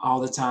all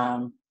the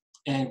time.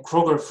 And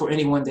Kroger, for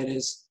anyone that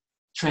is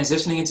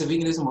transitioning into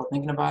veganism or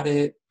thinking about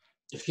it,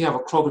 if you have a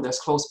Kroger that's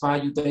close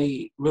by you,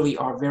 they really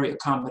are very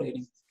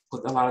accommodating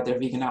with a lot of their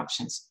vegan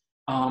options.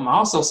 I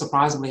also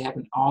surprisingly have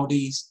an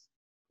Aldi's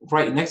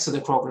right next to the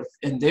Kroger,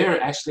 and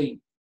they're actually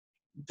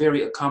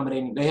very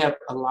accommodating. They have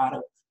a lot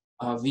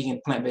of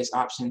vegan plant-based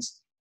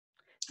options.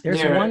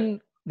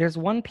 There's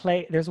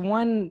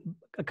one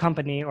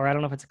company, or I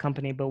don't know if it's a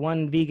company, but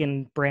one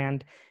vegan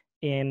brand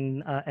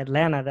in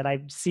Atlanta that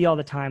I see all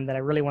the time that I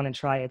really want to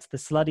try. It's the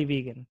Slutty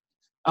Vegan.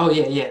 Oh,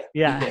 yeah.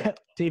 Have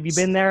you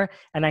been there?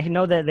 And I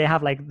know that they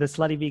have like the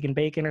Slutty Vegan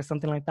bacon or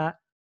something like that.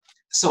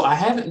 So I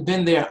haven't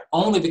been there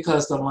only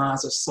because the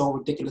lines are so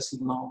ridiculously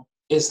long.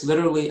 It's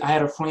literally, I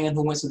had a friend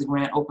who went to the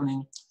grand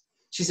opening.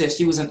 She said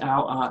she was in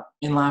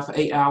line for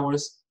 8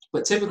 hours,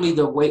 but typically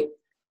the wait,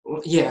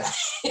 yeah,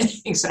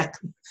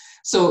 exactly.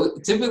 So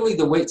typically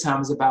the wait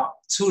time is about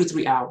 2 to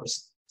 3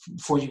 hours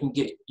before you can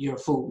get your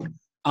food.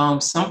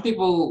 Some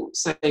people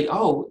say,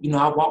 oh,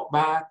 I walked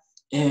by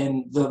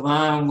and the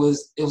line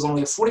it was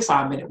only a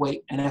 45-minute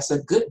wait, and that's a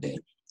good day.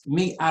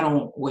 Me, I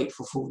don't wait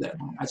for food that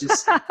long.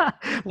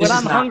 When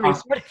I'm hungry,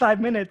 possible. 45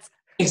 minutes.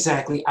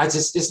 Exactly.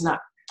 It's not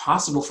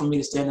possible for me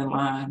to stand in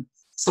line.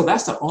 So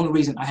that's the only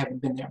reason I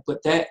haven't been there.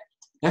 But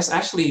that's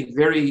actually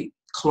very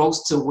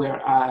close to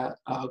where I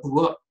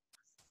grew up.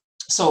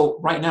 So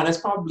right now, that's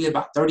probably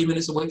about 30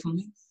 minutes away from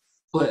me.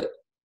 But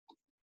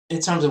in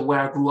terms of where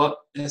I grew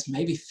up, that's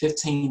maybe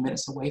 15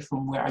 minutes away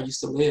from where I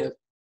used to live.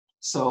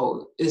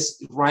 So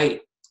it's right.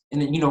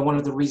 And then, one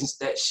of the reasons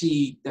that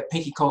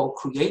Pinky Cole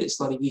created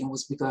Slutty Vegan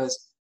was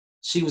because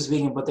she was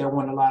vegan, but there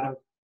weren't a lot of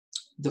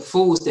the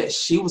foods that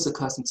she was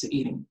accustomed to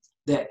eating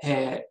that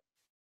had,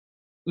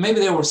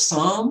 maybe there were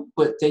some,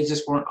 but they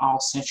just weren't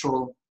all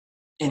central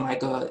in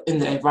in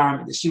the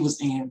environment that she was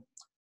in.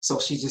 So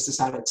she just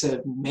decided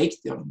to make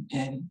them,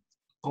 and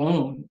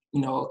boom,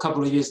 a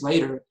couple of years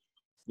later,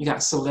 you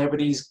got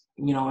celebrities,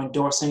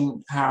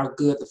 endorsing how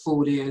good the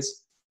food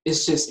is.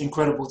 It's just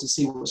incredible to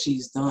see what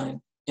she's done.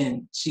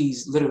 And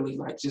she's literally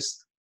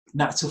just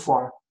not too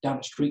far down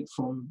the street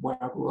from where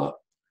I grew up.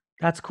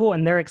 That's cool.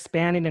 And they're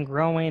expanding and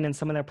growing, and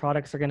some of their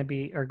products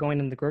are going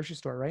in the grocery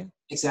store, right?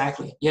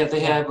 Exactly. Yeah, they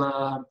have,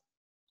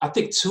 I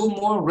think, 2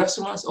 more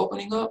restaurants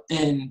opening up,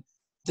 and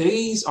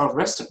these are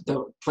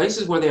the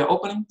places where they're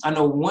opening. I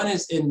know one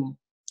is in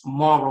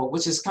Morrow,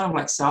 which is kind of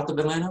like south of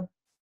Atlanta,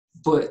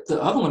 but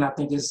the other one I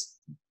think is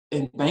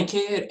in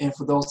Bankhead. And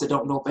for those that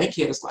don't know,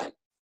 Bankhead is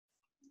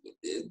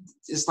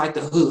it's like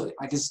the hood.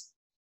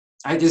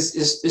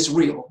 It's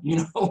real,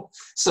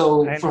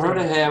 So for her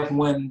to have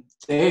one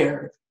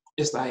there,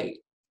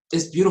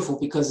 it's beautiful,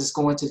 because it's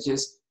going to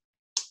just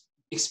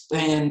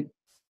expand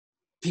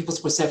people's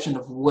perception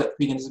of what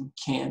veganism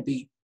can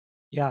be.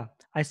 Yeah,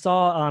 I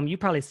saw, you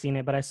probably seen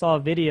it, but I saw a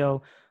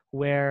video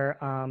where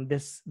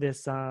this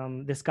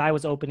guy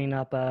was opening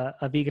up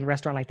a vegan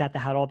restaurant like that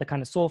had all the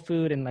kind of soul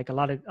food and a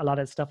lot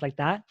of stuff like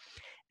that.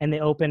 And they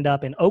opened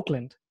up in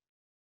Oakland,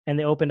 and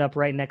they opened up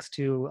right next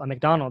to a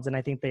McDonald's. And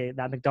I think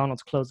that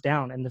McDonald's closed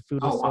down, and the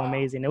food was so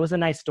amazing. It was a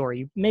nice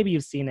story. Maybe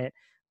you've seen it,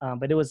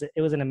 but it was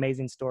an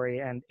amazing story.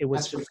 And it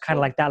was just kind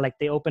of like that. Like,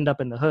 they opened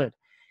up in the hood,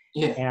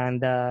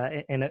 and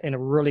in a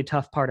really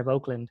tough part of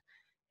Oakland.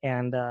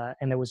 And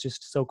it was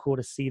just so cool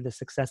to see the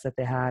success that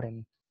they had,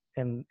 and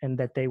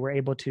that they were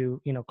able to,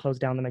 close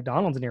down the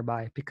McDonald's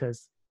nearby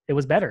because it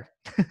was better.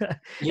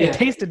 It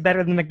tasted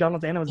better than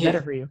McDonald's, and it was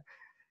better for you.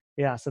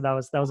 Yeah. So that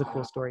was a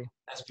cool story.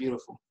 That's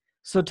beautiful.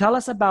 So tell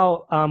us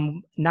about,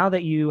 now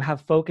that you have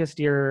focused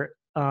your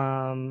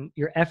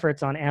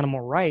efforts on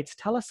animal rights,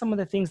 tell us some of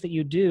the things that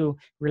you do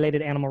related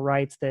to animal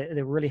rights that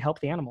really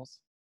help the animals.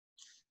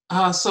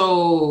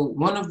 So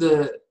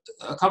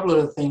a couple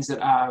of the things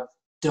that I've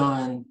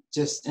done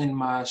just in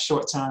my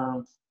short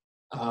term,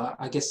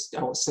 I guess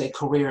I would say,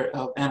 career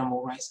of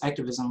animal rights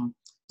activism,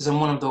 is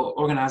I'm one of the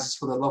organizers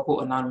for the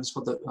local Anonymous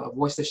for the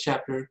Voiceless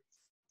chapter.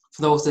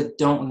 For those that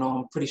don't know,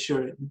 I'm pretty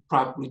sure you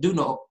probably do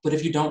know, but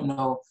if you don't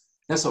know,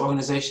 that's an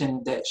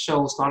organization that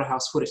shows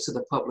slaughterhouse footage to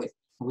the public.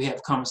 We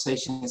have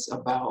conversations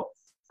about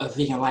a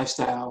vegan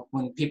lifestyle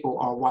when people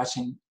are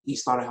watching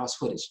these slaughterhouse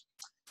footage.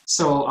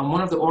 So I'm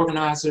one of the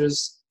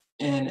organizers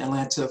in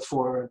Atlanta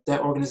for that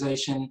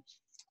organization.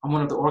 I'm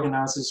one of the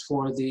organizers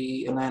for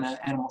the Atlanta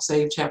Animal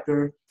Save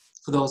chapter.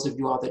 For those of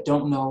you all that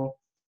don't know,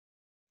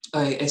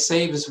 a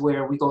save is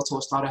where we go to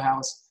a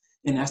slaughterhouse,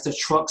 and as the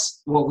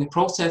trucks, we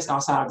protest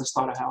outside of the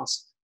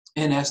slaughterhouse.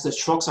 And as the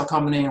trucks are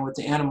coming in with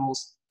the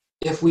animals,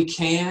 if we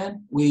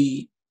can,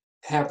 we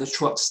have the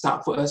trucks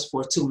stop for us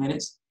for 2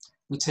 minutes.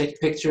 We take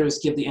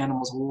pictures, give the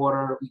animals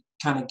water. We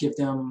kind of give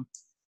them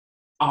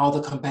all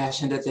the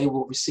compassion that they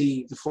will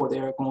receive before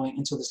they're going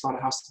into the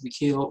slaughterhouse to be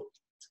killed.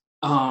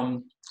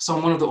 So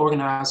I'm one of the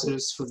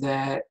organizers for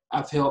that.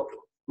 I've helped.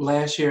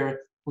 Last year,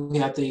 we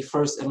had the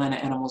first Atlanta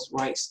Animals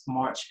Rights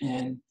March,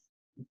 and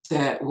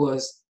that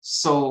was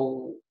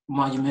so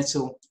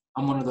monumental.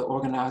 I'm one of the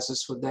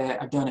organizers for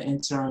that. I've done an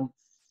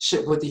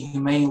internship with the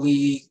Humane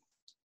League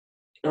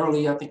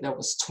early, I think that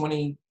was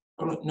early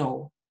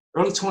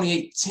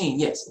 2018.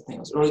 Yes, I think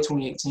it was early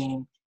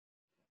 2018.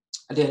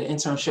 I did an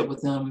internship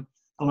with them.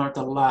 I learned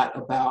a lot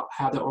about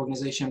how the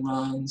organization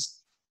runs.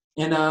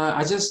 And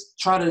I just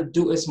try to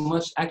do as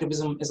much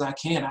activism as I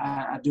can.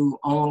 I do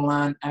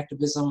online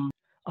activism.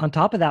 On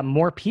top of that,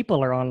 more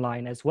people are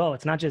online as well.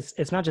 It's not just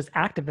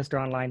activists are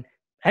online.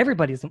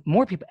 Everybody's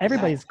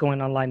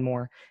going online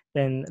more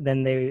than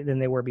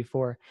they were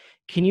before.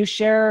 Can you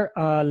share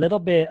a little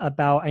bit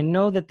about, I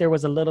know that there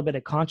was a little bit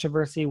of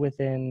controversy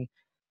within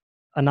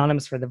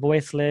Anonymous for the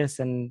Voiceless,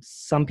 and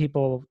some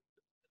people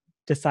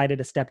decided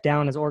to step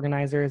down as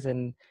organizers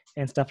and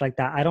stuff like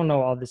that. I don't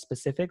know all the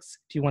specifics.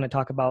 Do you want to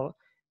talk about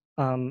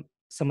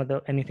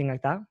anything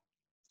like that?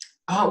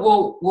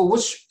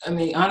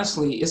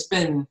 Honestly, it's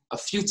been a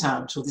few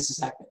times where this has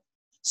happened.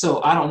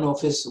 So I don't know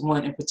if it's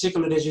one in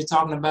particular that you're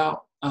talking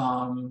about.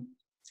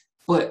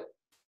 But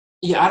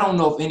yeah, I don't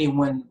know if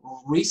anyone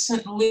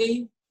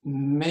recently,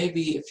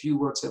 maybe if you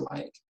were to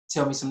like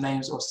tell me some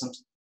names or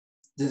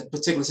the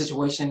particular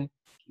situation,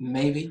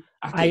 maybe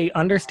I could. I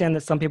understand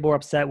that some people were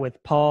upset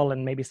with Paul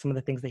and maybe some of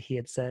the things that he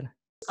had said.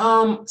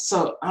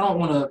 So I don't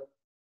want to.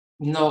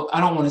 No, I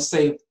don't want to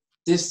say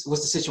this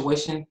was the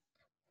situation,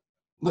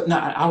 but no,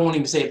 I won't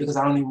even say it because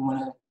I don't even want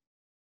to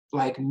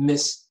like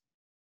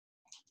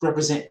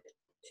misrepresent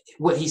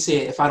what he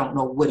said if I don't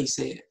know what he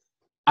said.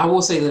 I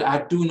will say that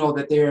I do know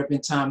that there have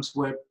been times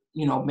where,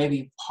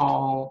 maybe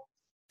Paul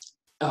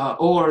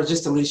or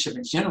just the leadership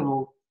in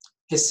general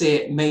has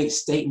made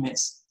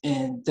statements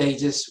and they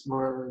just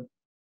were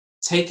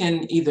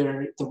taken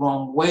either the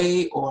wrong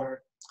way,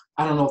 or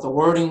I don't know if the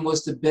wording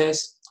was the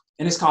best,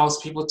 and it's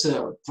caused people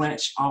to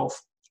branch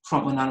off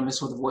from Anonymous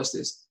for the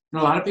Voiceless.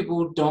 And a lot of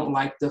people don't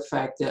like the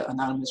fact that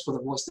Anonymous for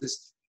the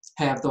Voiceless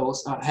have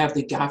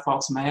the Guy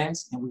Fawkes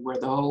masks, and we wear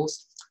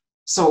those.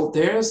 So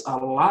there's a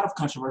lot of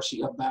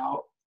controversy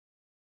about,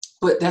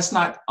 but that's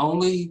not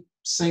only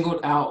singled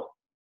out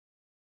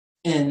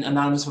in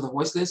Anonymous for the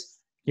Voiceless.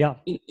 Yeah.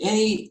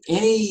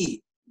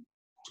 Any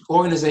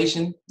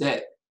organization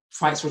that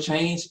fights for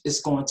change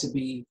is going to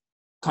be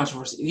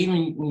controversy.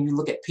 Even when you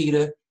look at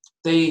PETA,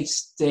 they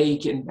stay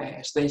getting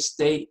bashed. They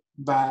stay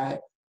by,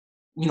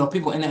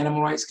 people in the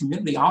animal rights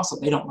community also,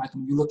 they don't like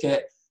them. You look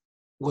at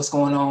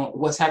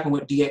what's happened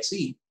with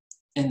DXE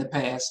in the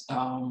past.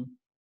 I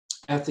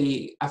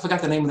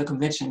forgot the name of the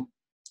convention,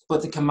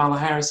 but the Kamala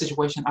Harris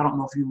situation, I don't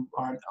know if you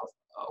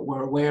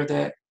were aware of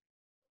that.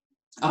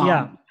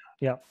 Yeah.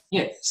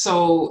 Yeah.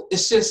 So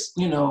it's just,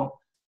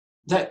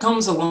 that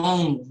comes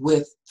along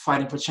with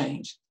fighting for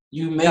change.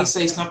 You may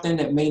say something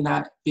that may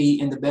not be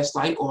in the best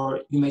light,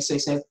 or you may say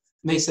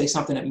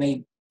something that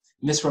may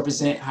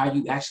misrepresent how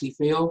you actually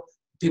feel.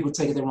 People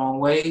take it the wrong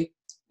way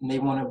and they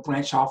want to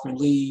branch off and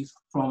leave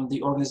from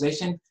the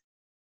organization.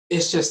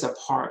 It's just a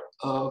part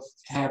of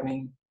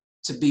having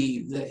to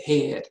be the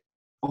head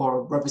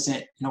or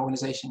represent an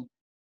organization.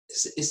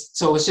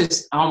 So it's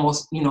just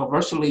almost,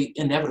 virtually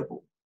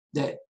inevitable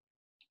that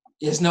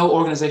there's no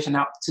organization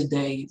out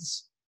today,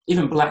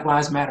 even Black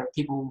Lives Matter,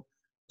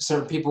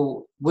 certain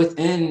people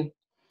within,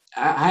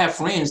 I have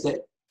friends that,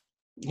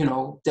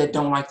 that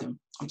don't like them.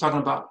 I'm talking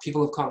about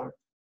people of color.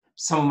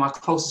 Some of my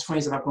closest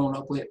friends that I've grown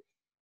up with,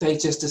 they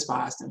just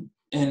despise them.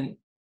 And,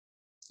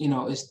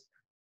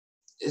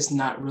 it's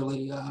not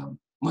really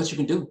much you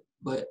can do,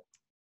 but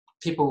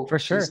people. For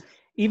sure.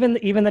 Even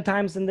the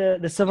times in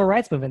the civil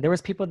rights movement, there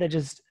was people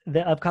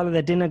of color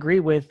that didn't agree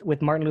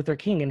with Martin Luther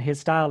King and his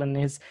style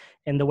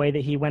and the way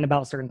that he went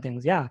about certain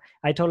things. Yeah,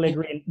 I totally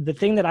agree. And the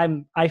thing that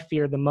I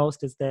fear the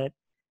most is that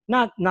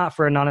not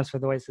for Anonymous for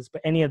the Voiceless,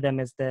 but any of them,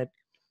 is that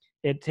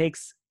it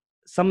takes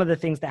some of the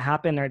things that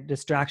happen are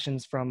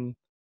distractions from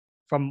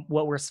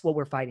what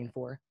we're fighting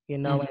for,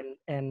 Mm-hmm.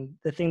 and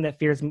the thing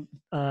that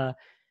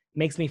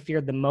makes me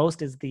fear the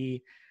most is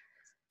the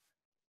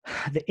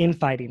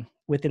infighting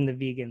within the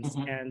vegans,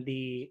 Mm-hmm. and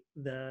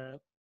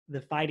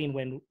the fighting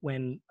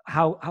when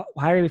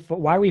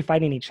why are we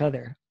fighting each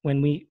other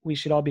when we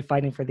should all be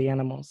fighting for the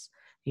animals,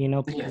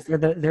 because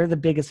they're the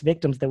biggest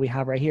victims that we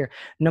have right here.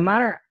 No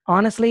matter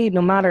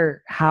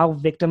how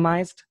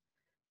victimized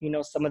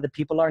some of the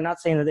people are, not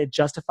saying that it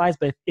justifies,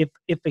 but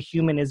if a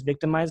human is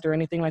victimized or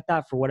anything like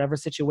that for whatever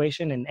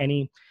situation in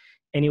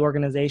any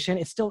organization,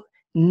 it still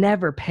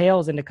never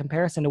pales into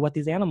comparison to what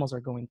these animals are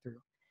going through.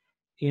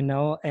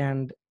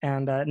 And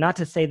not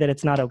to say that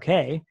it's not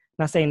okay.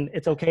 Not saying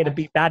it's okay to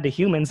be bad to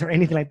humans or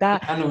anything like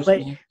that. I know what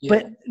you mean. Yeah.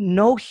 But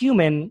no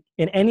human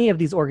in any of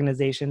these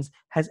organizations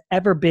has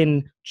ever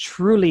been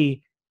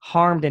truly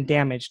harmed and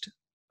damaged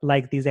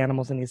like these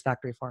animals in these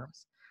factory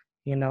farms.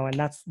 And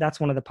that's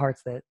one of the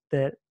parts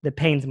that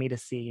pains me to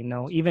see.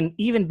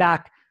 Even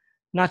back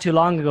not too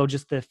long ago,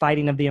 just the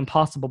fighting of the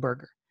Impossible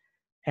Burger,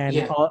 and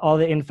all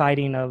the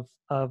infighting of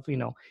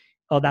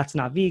oh, that's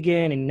not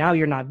vegan, and now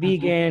you're not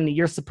vegan,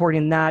 you're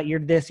supporting that, you're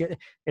this,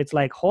 it's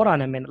like, hold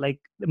on a minute. Like,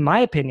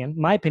 my opinion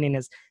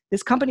is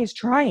this company is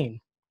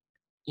trying.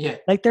 Yeah.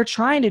 Like, they're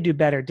trying to do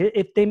better.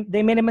 If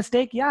they made a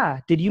mistake, yeah.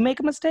 Did you make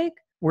a mistake?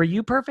 Were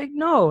you perfect?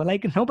 No,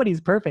 like, nobody's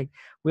perfect.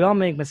 We all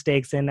make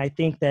mistakes. And I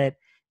think that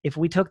if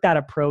we took that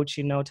approach,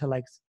 to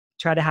like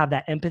try to have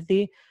that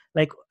empathy,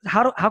 like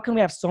how can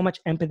we have so much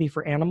empathy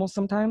for animals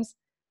sometimes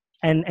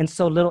and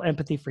so little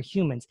empathy for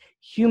humans?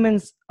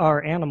 Humans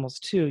are animals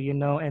too,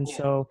 and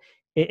so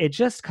it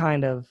just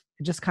kind of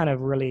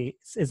really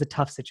is a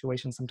tough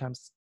situation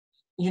sometimes.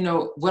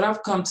 What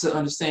I've come to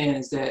understand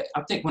is that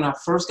I think when I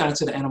first got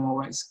into the animal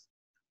rights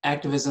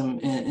activism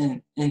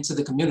and into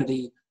the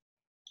community,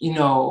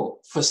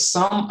 for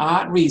some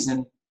odd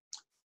reason,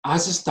 I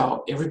just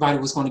thought everybody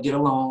was going to get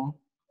along.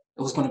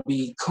 It was going to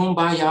be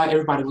kumbaya.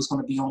 Everybody was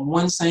going to be on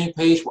one same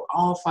page. We're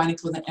all fighting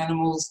for the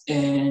animals,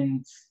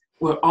 and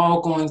we're all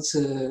going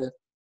to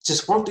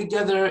just work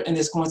together, and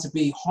it's going to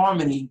be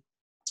harmony.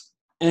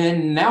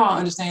 And now I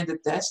understand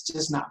that that's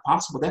just not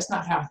possible. That's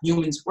not how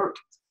humans work.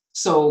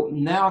 So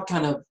now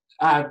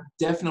I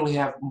definitely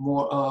have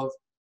more of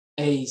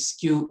a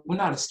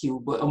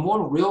but a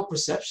more real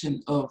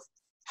perception of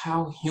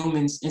how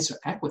humans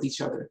interact with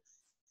each other.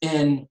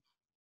 And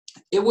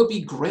it would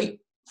be great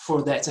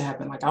for that to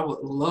happen. Like I would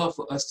love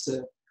for us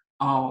to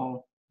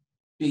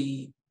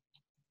be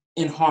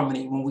in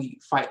harmony when we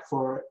fight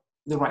for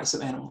the rights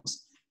of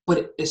animals.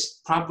 But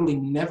it's probably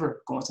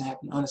never going to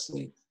happen,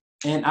 honestly.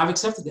 And I've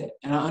accepted that,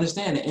 and I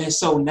understand it. And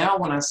so now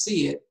when I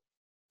see it,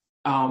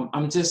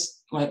 I'm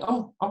just like,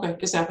 oh, okay,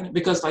 it's happening.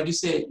 Because like you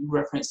said, you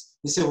referenced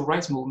the civil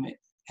rights movement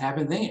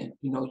happened then.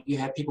 You know, you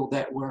had people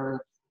that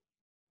were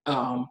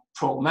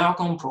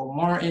pro-Malcolm,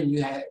 pro-Martin.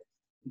 You had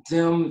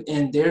them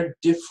in their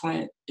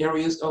different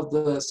areas of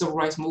the civil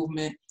rights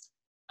movement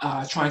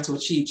trying to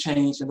achieve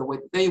change in the way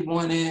that they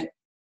wanted.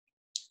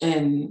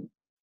 And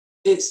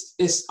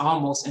it's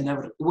almost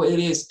inevitable. Well, it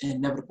is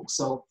inevitable.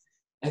 So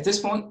at this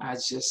point, I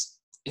just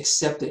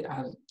accept it.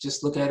 I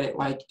just look at it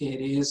like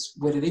it is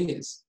what it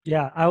is.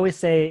 Yeah, I always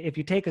say if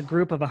you take a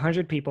group of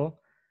 100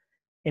 people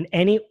in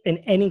any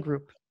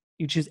group,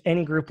 you choose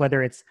any group,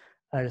 whether it's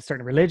a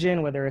certain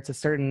religion, whether it's a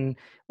certain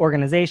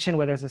organization,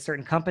 whether it's a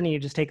certain company, you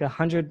just take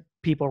 100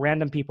 people,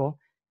 random people,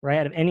 right?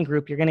 Out of any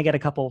group, you're going to get a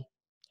couple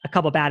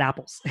bad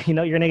apples. You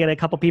know, you're going to get a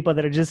couple people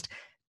that are just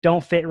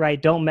don't fit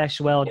right, don't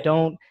mesh well,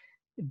 don't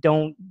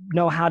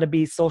know how to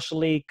be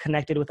socially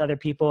connected with other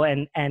people,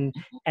 and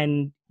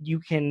you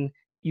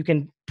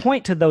can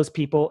point to those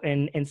people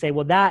and say,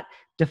 well, that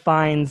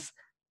defines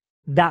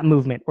that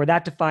movement, or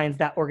that defines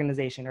that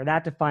organization, or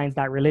that defines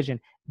that religion.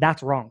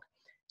 That's wrong.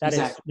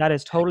 That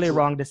is totally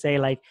wrong to say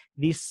like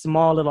these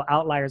small little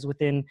outliers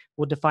within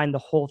will define the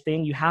whole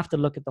thing. You have to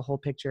look at the whole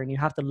picture, and you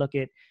have to look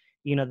at,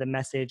 you know, the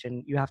message,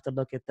 and you have to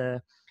look at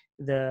the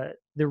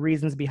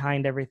reasons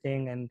behind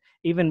everything. And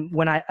even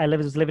when I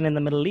was living in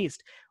the Middle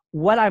East,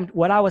 what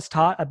I was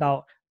taught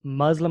about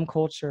Muslim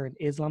culture and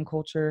Islam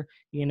culture,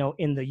 you know,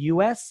 in the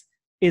US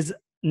is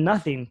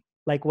nothing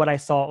like what I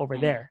saw over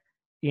there,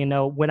 you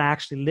know, when I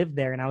actually lived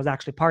there and I was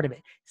actually part of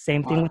it.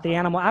 Same thing with the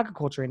animal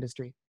agriculture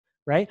industry,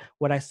 right?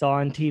 What I saw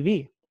on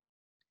TV,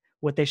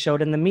 what they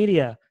showed in the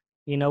media,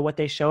 you know, what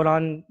they showed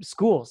on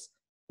schools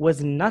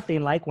was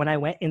nothing like when I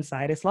went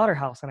inside a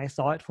slaughterhouse and I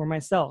saw it for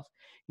myself,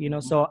 you know.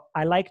 So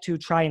I like to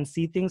try and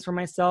see things for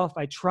myself.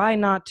 I try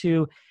not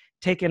to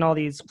take in all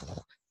these,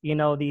 you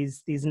know,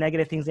 these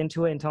negative things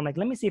into it until I'm like,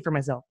 let me see it for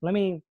myself. Let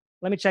me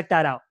check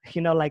that out.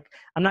 You know, like,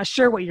 I'm not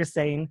sure what you're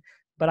saying,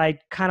 but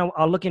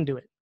I'll look into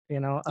it, you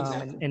know,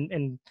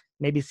 and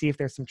maybe see if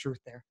there's some truth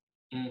there.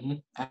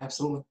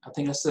 Absolutely. I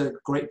think that's a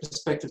great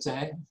perspective to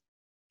have.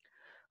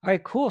 All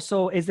right, cool.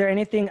 So is there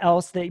anything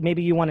else that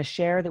maybe you want to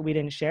share that we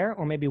didn't share,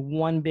 or maybe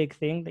one big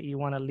thing that you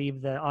want to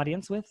leave the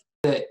audience with?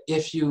 That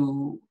if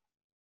you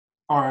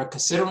are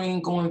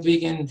considering going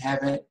vegan,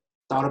 haven't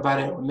thought about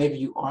it, or maybe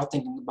you are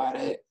thinking about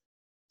it,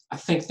 I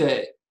think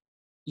that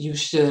you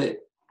should,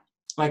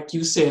 like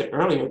you said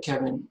earlier,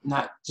 Kevin,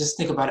 not just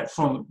think about it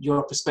from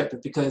your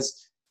perspective,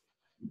 because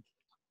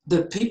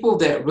the people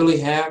that really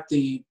have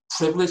the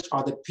privilege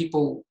are the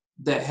people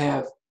that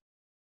have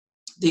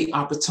the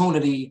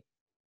opportunity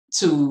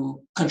to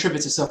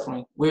contribute to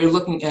suffering. We're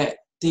looking at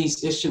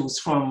these issues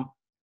from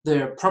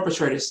the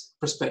perpetrator's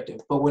perspective,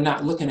 but we're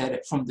not looking at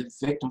it from the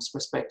victim's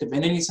perspective.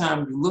 And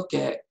anytime you look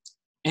at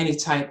any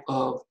type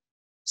of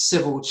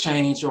civil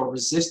change or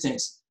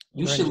resistance,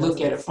 you should look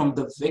at it from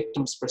the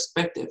victim's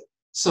perspective.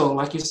 So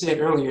like you said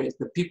earlier,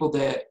 the people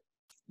that,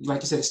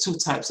 like you said, it's two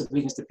types of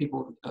vegans, the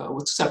people, two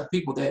types of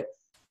people that,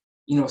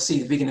 you know,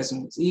 see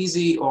veganism as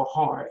easy or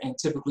hard. And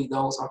typically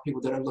those are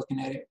people that are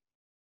looking at it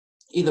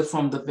either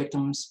from the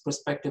victim's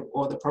perspective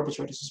or the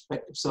perpetrator's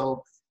perspective.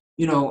 So,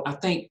 you know, I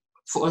think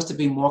for us to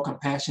be more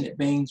compassionate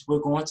beings, we're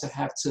going to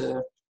have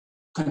to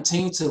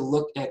continue to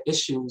look at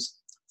issues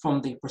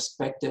from the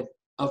perspective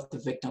of the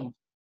victim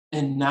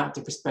and not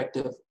the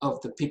perspective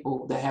of the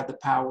people that have the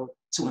power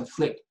to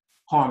inflict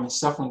harm and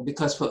suffering.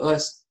 Because for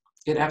us,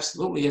 it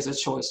absolutely is a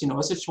choice. You know,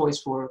 it's a choice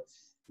for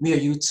me or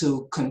you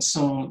to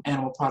consume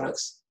animal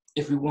products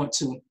if we want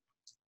to,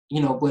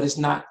 you know, but it's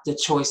not the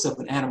choice of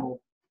an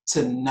animal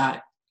to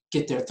not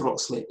get their throat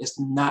slit. It's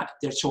not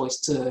their choice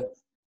to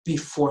be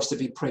forced to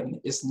be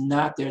pregnant. It's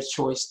not their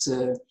choice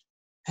to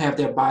have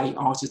their body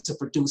altered to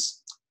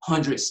produce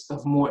hundreds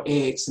of more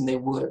eggs than they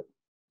would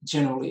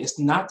generally. It's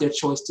not their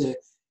choice to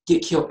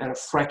get killed at a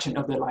fraction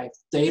of their life.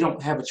 They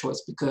don't have a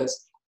choice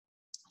because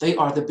they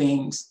are the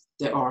beings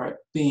that are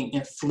being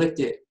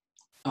inflicted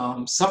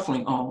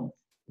suffering on.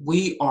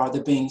 We are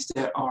the beings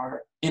that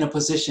are in a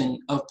position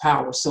of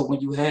power. So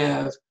when you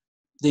have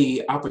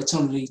the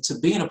opportunity to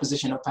be in a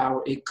position of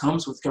power, it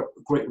comes with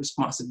great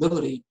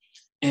responsibility.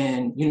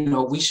 And, you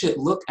know, we should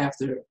look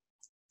after,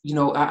 you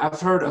know, I've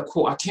heard a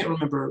quote, I can't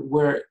remember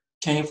where it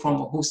came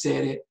from or who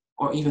said it,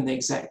 or even the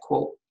exact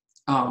quote.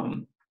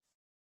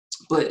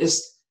 But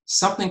it's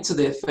something to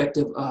the effect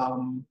of,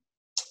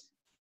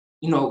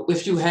 you know,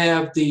 if you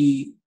have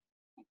the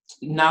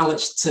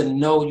knowledge to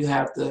know, you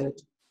have the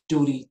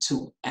duty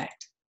to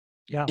act.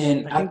 Yeah,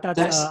 and I think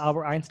that's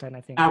Albert Einstein,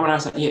 I think. Albert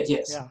Einstein,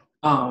 yes. Yeah.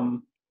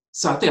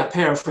 So I think I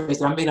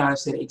paraphrased. I may not have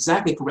said it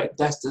exactly correct.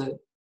 That's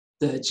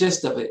the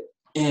gist of it.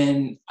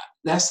 And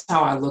that's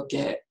how I look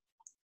at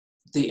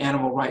the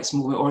animal rights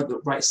movement or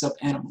the rights of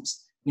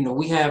animals.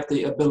 we have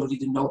the ability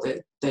to know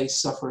that they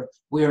suffer.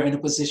 We are in a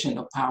position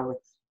of power,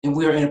 and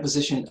we are in a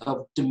position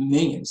of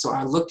dominion. So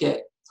I look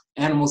at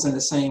animals in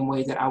the same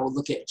way that I would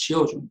look at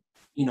children.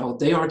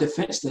 They are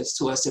defenseless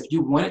to us. If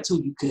you wanted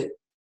to, you could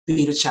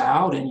beat a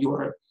child, and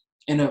you're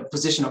in a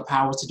position of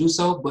power to do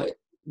so, but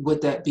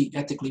would that be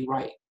ethically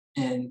right?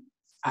 And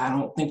I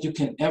don't think you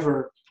can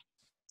ever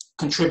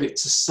contribute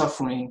to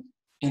suffering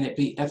and it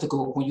be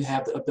ethical when you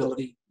have the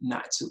ability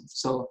not to.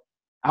 So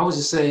I would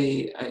just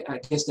say, I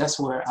guess that's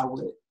where I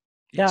would.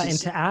 Yeah, and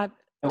to add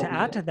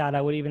to that,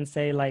 I would even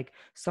say, like,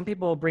 some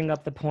people bring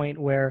up the point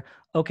where,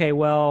 okay,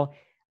 well,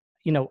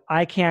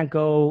 I can't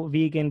go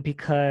vegan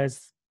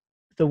because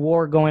the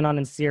war going on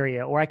in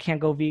Syria, or I can't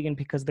go vegan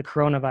because the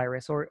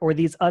coronavirus, or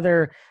these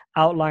other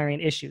outlying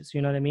issues,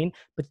 you know what I mean?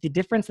 But the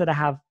difference that I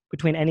have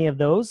between any of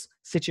those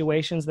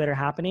situations that are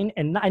happening,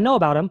 and I know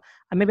about them,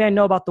 maybe I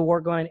know about the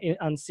war going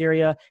on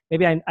Syria,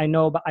 maybe I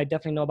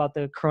definitely know about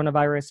the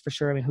coronavirus for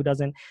sure. I mean, who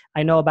doesn't?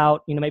 I know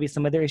about, maybe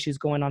some other issues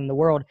going on in the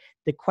world.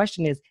 The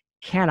question is,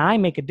 can I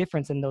make a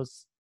difference in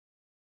those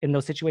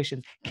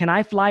situations? Can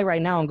I fly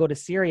right now and go to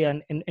Syria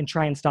and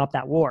try and stop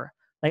that war?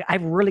 Like, I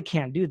really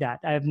can't do that.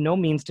 I have no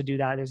means to do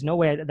that. There's no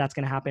way that's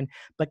going to happen.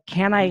 But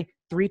can I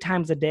 3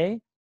 times a day,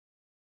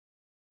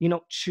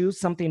 choose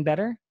something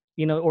better,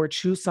 or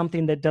choose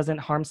something that doesn't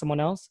harm someone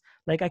else?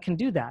 Like, I can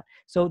do that.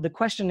 So the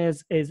question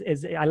is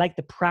I like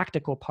the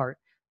practical part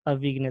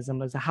of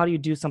veganism, is how do you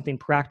do something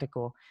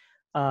practical?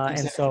 Exactly.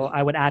 And so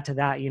I would add to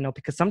that,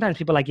 because sometimes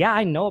people are like, yeah,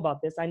 I know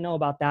about this, I know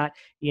about that,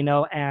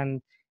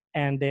 and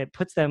it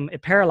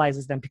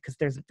paralyzes them because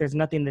there's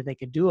nothing that they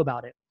could do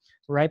about it.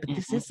 Right. But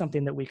this is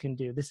something that we can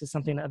do. This is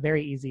something, a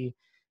very easy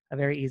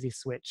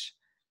switch.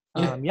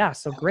 Yeah.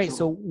 So great.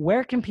 So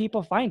where can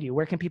people find you?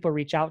 Where can people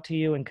reach out to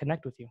you and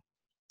connect with you?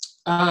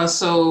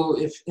 So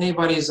if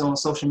anybody is on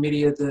social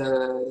media,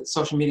 the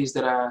social medias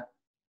that I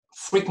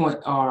frequent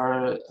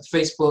are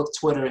Facebook,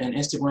 Twitter, and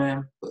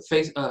Instagram. But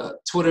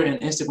Twitter and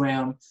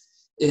Instagram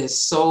is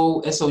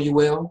Soul, SOUL _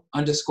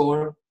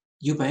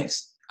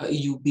 Eubanks,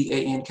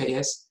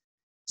 EUBANKS.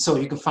 So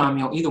you can find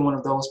me on either one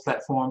of those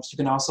platforms. You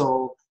can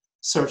also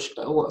search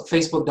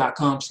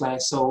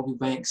facebook.com/Soul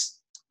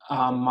Eubanks.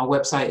 My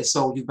website is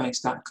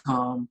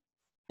souleubbanks.com.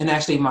 And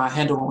actually my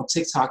handle on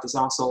TikTok is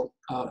also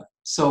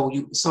Soul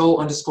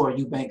 _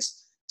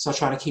 Eubanks. So I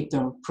try to keep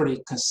them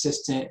pretty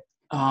consistent.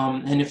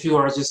 And if you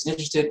are just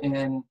interested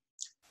in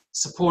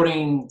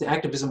supporting the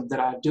activism that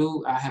I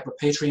do, I have a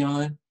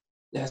Patreon.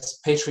 That's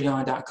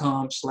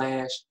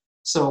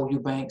patreon.com/Soul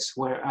Eubanks,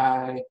 where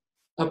I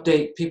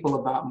update people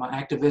about my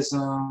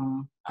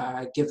activism.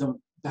 I give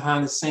them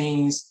behind the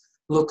scenes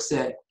looks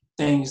at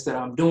things that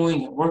I'm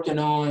doing and working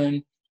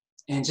on,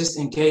 and just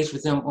engage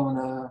with them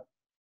on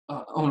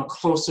a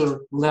closer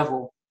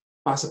level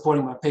by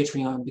supporting my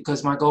Patreon,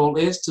 because my goal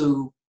is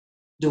to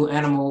do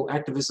animal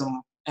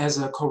activism as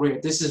a career.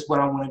 This is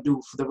what I want to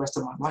do for the rest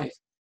of my life.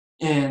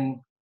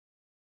 And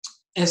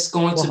it's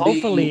going to be...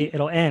 hopefully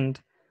it'll end.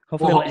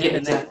 Hopefully it'll end,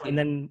 exactly. and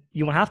then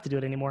you won't have to do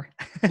it anymore.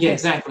 Yeah,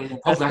 exactly. And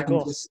hopefully I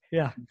can just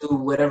do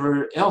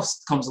whatever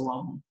else comes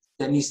along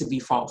that needs to be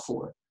fought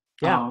for.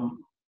 Yeah.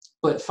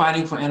 But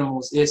fighting for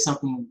animals is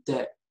something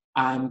that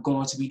I'm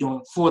going to be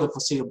doing for the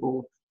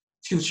foreseeable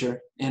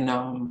future.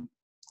 And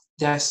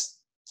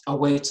that's a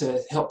way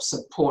to help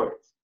support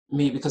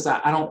me, because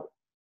I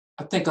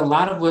think a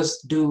lot of us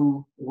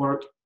do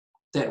work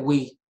that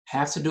we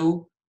have to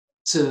do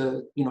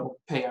to,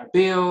 pay our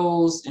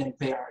bills and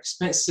pay our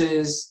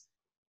expenses.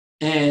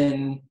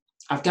 And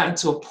I've gotten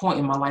to a point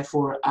in my life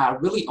where I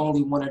really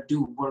only want to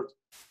do work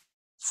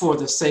for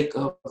the sake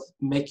of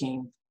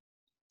making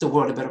the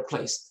world a better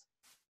place.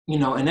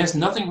 And there's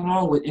nothing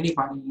wrong with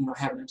anybody,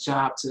 having a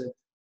job to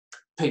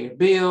pay your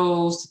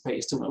bills, to pay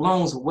your student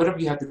loans, or whatever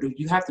you have to do.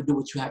 You have to do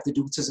what you have to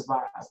do to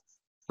survive.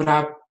 But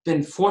I've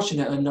been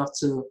fortunate enough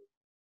to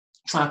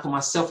try and put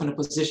myself in a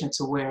position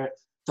to where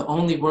the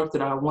only work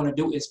that I want to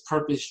do is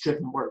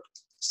purpose-driven work.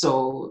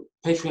 So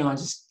Patreon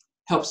just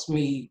helps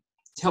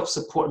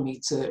support me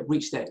to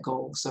reach that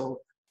goal. So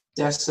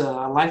that's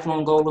a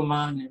lifelong goal of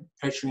mine, and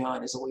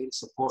Patreon is a way to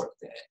support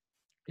that.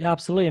 Yeah,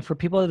 absolutely. And for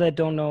people that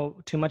don't know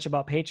too much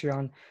about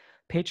Patreon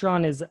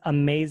is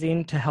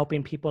amazing to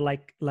helping people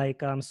like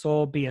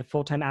Soul be a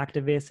full-time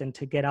activist and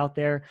to get out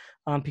there,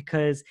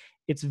 because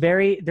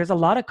there's a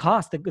lot of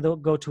costs that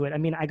go to it. I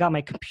mean, I got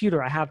my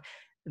computer, I have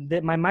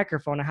my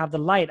microphone, I have the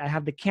light, I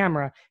have the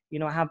camera,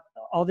 I have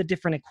all the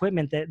different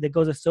equipment that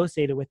goes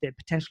associated with it,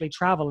 potentially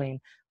traveling,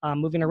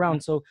 moving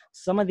around. So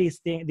some of these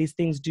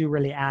things do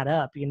really add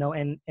up,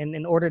 and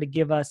in order to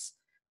give us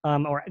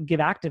or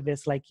give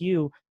activists like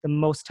you the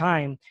most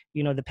time,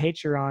 the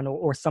Patreon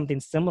or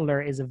something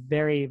similar is a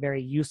very,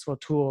 very useful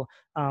tool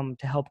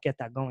to help get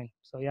that going.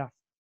 So yeah.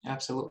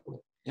 Absolutely.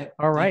 Yep.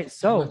 All right.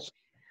 So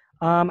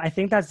I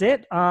think that's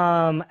it.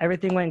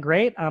 Everything went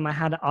great. I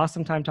had an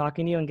awesome time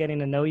talking to you and getting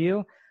to know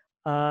you.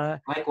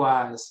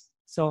 Likewise.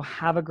 So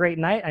have a great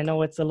night. I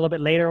know it's a little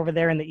bit later over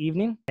there in the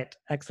evening.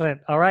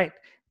 Excellent. All right.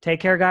 Take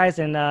care, guys,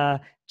 and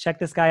check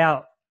this guy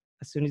out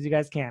as soon as you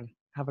guys can.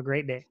 Have a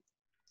great day.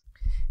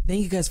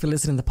 Thank you guys for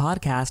listening to the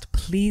podcast.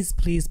 Please,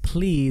 please,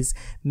 please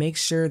make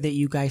sure that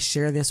you guys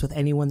share this with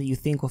anyone that you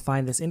think will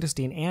find this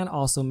interesting, and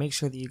also make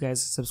sure that you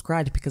guys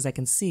subscribe, because I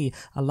can see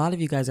a lot of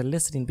you guys are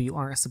listening but you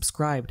aren't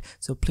subscribed.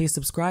 So please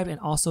subscribe,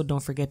 and also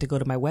don't forget to go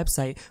to my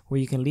website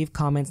where you can leave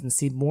comments and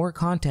see more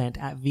content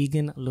at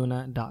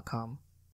veganluna.com.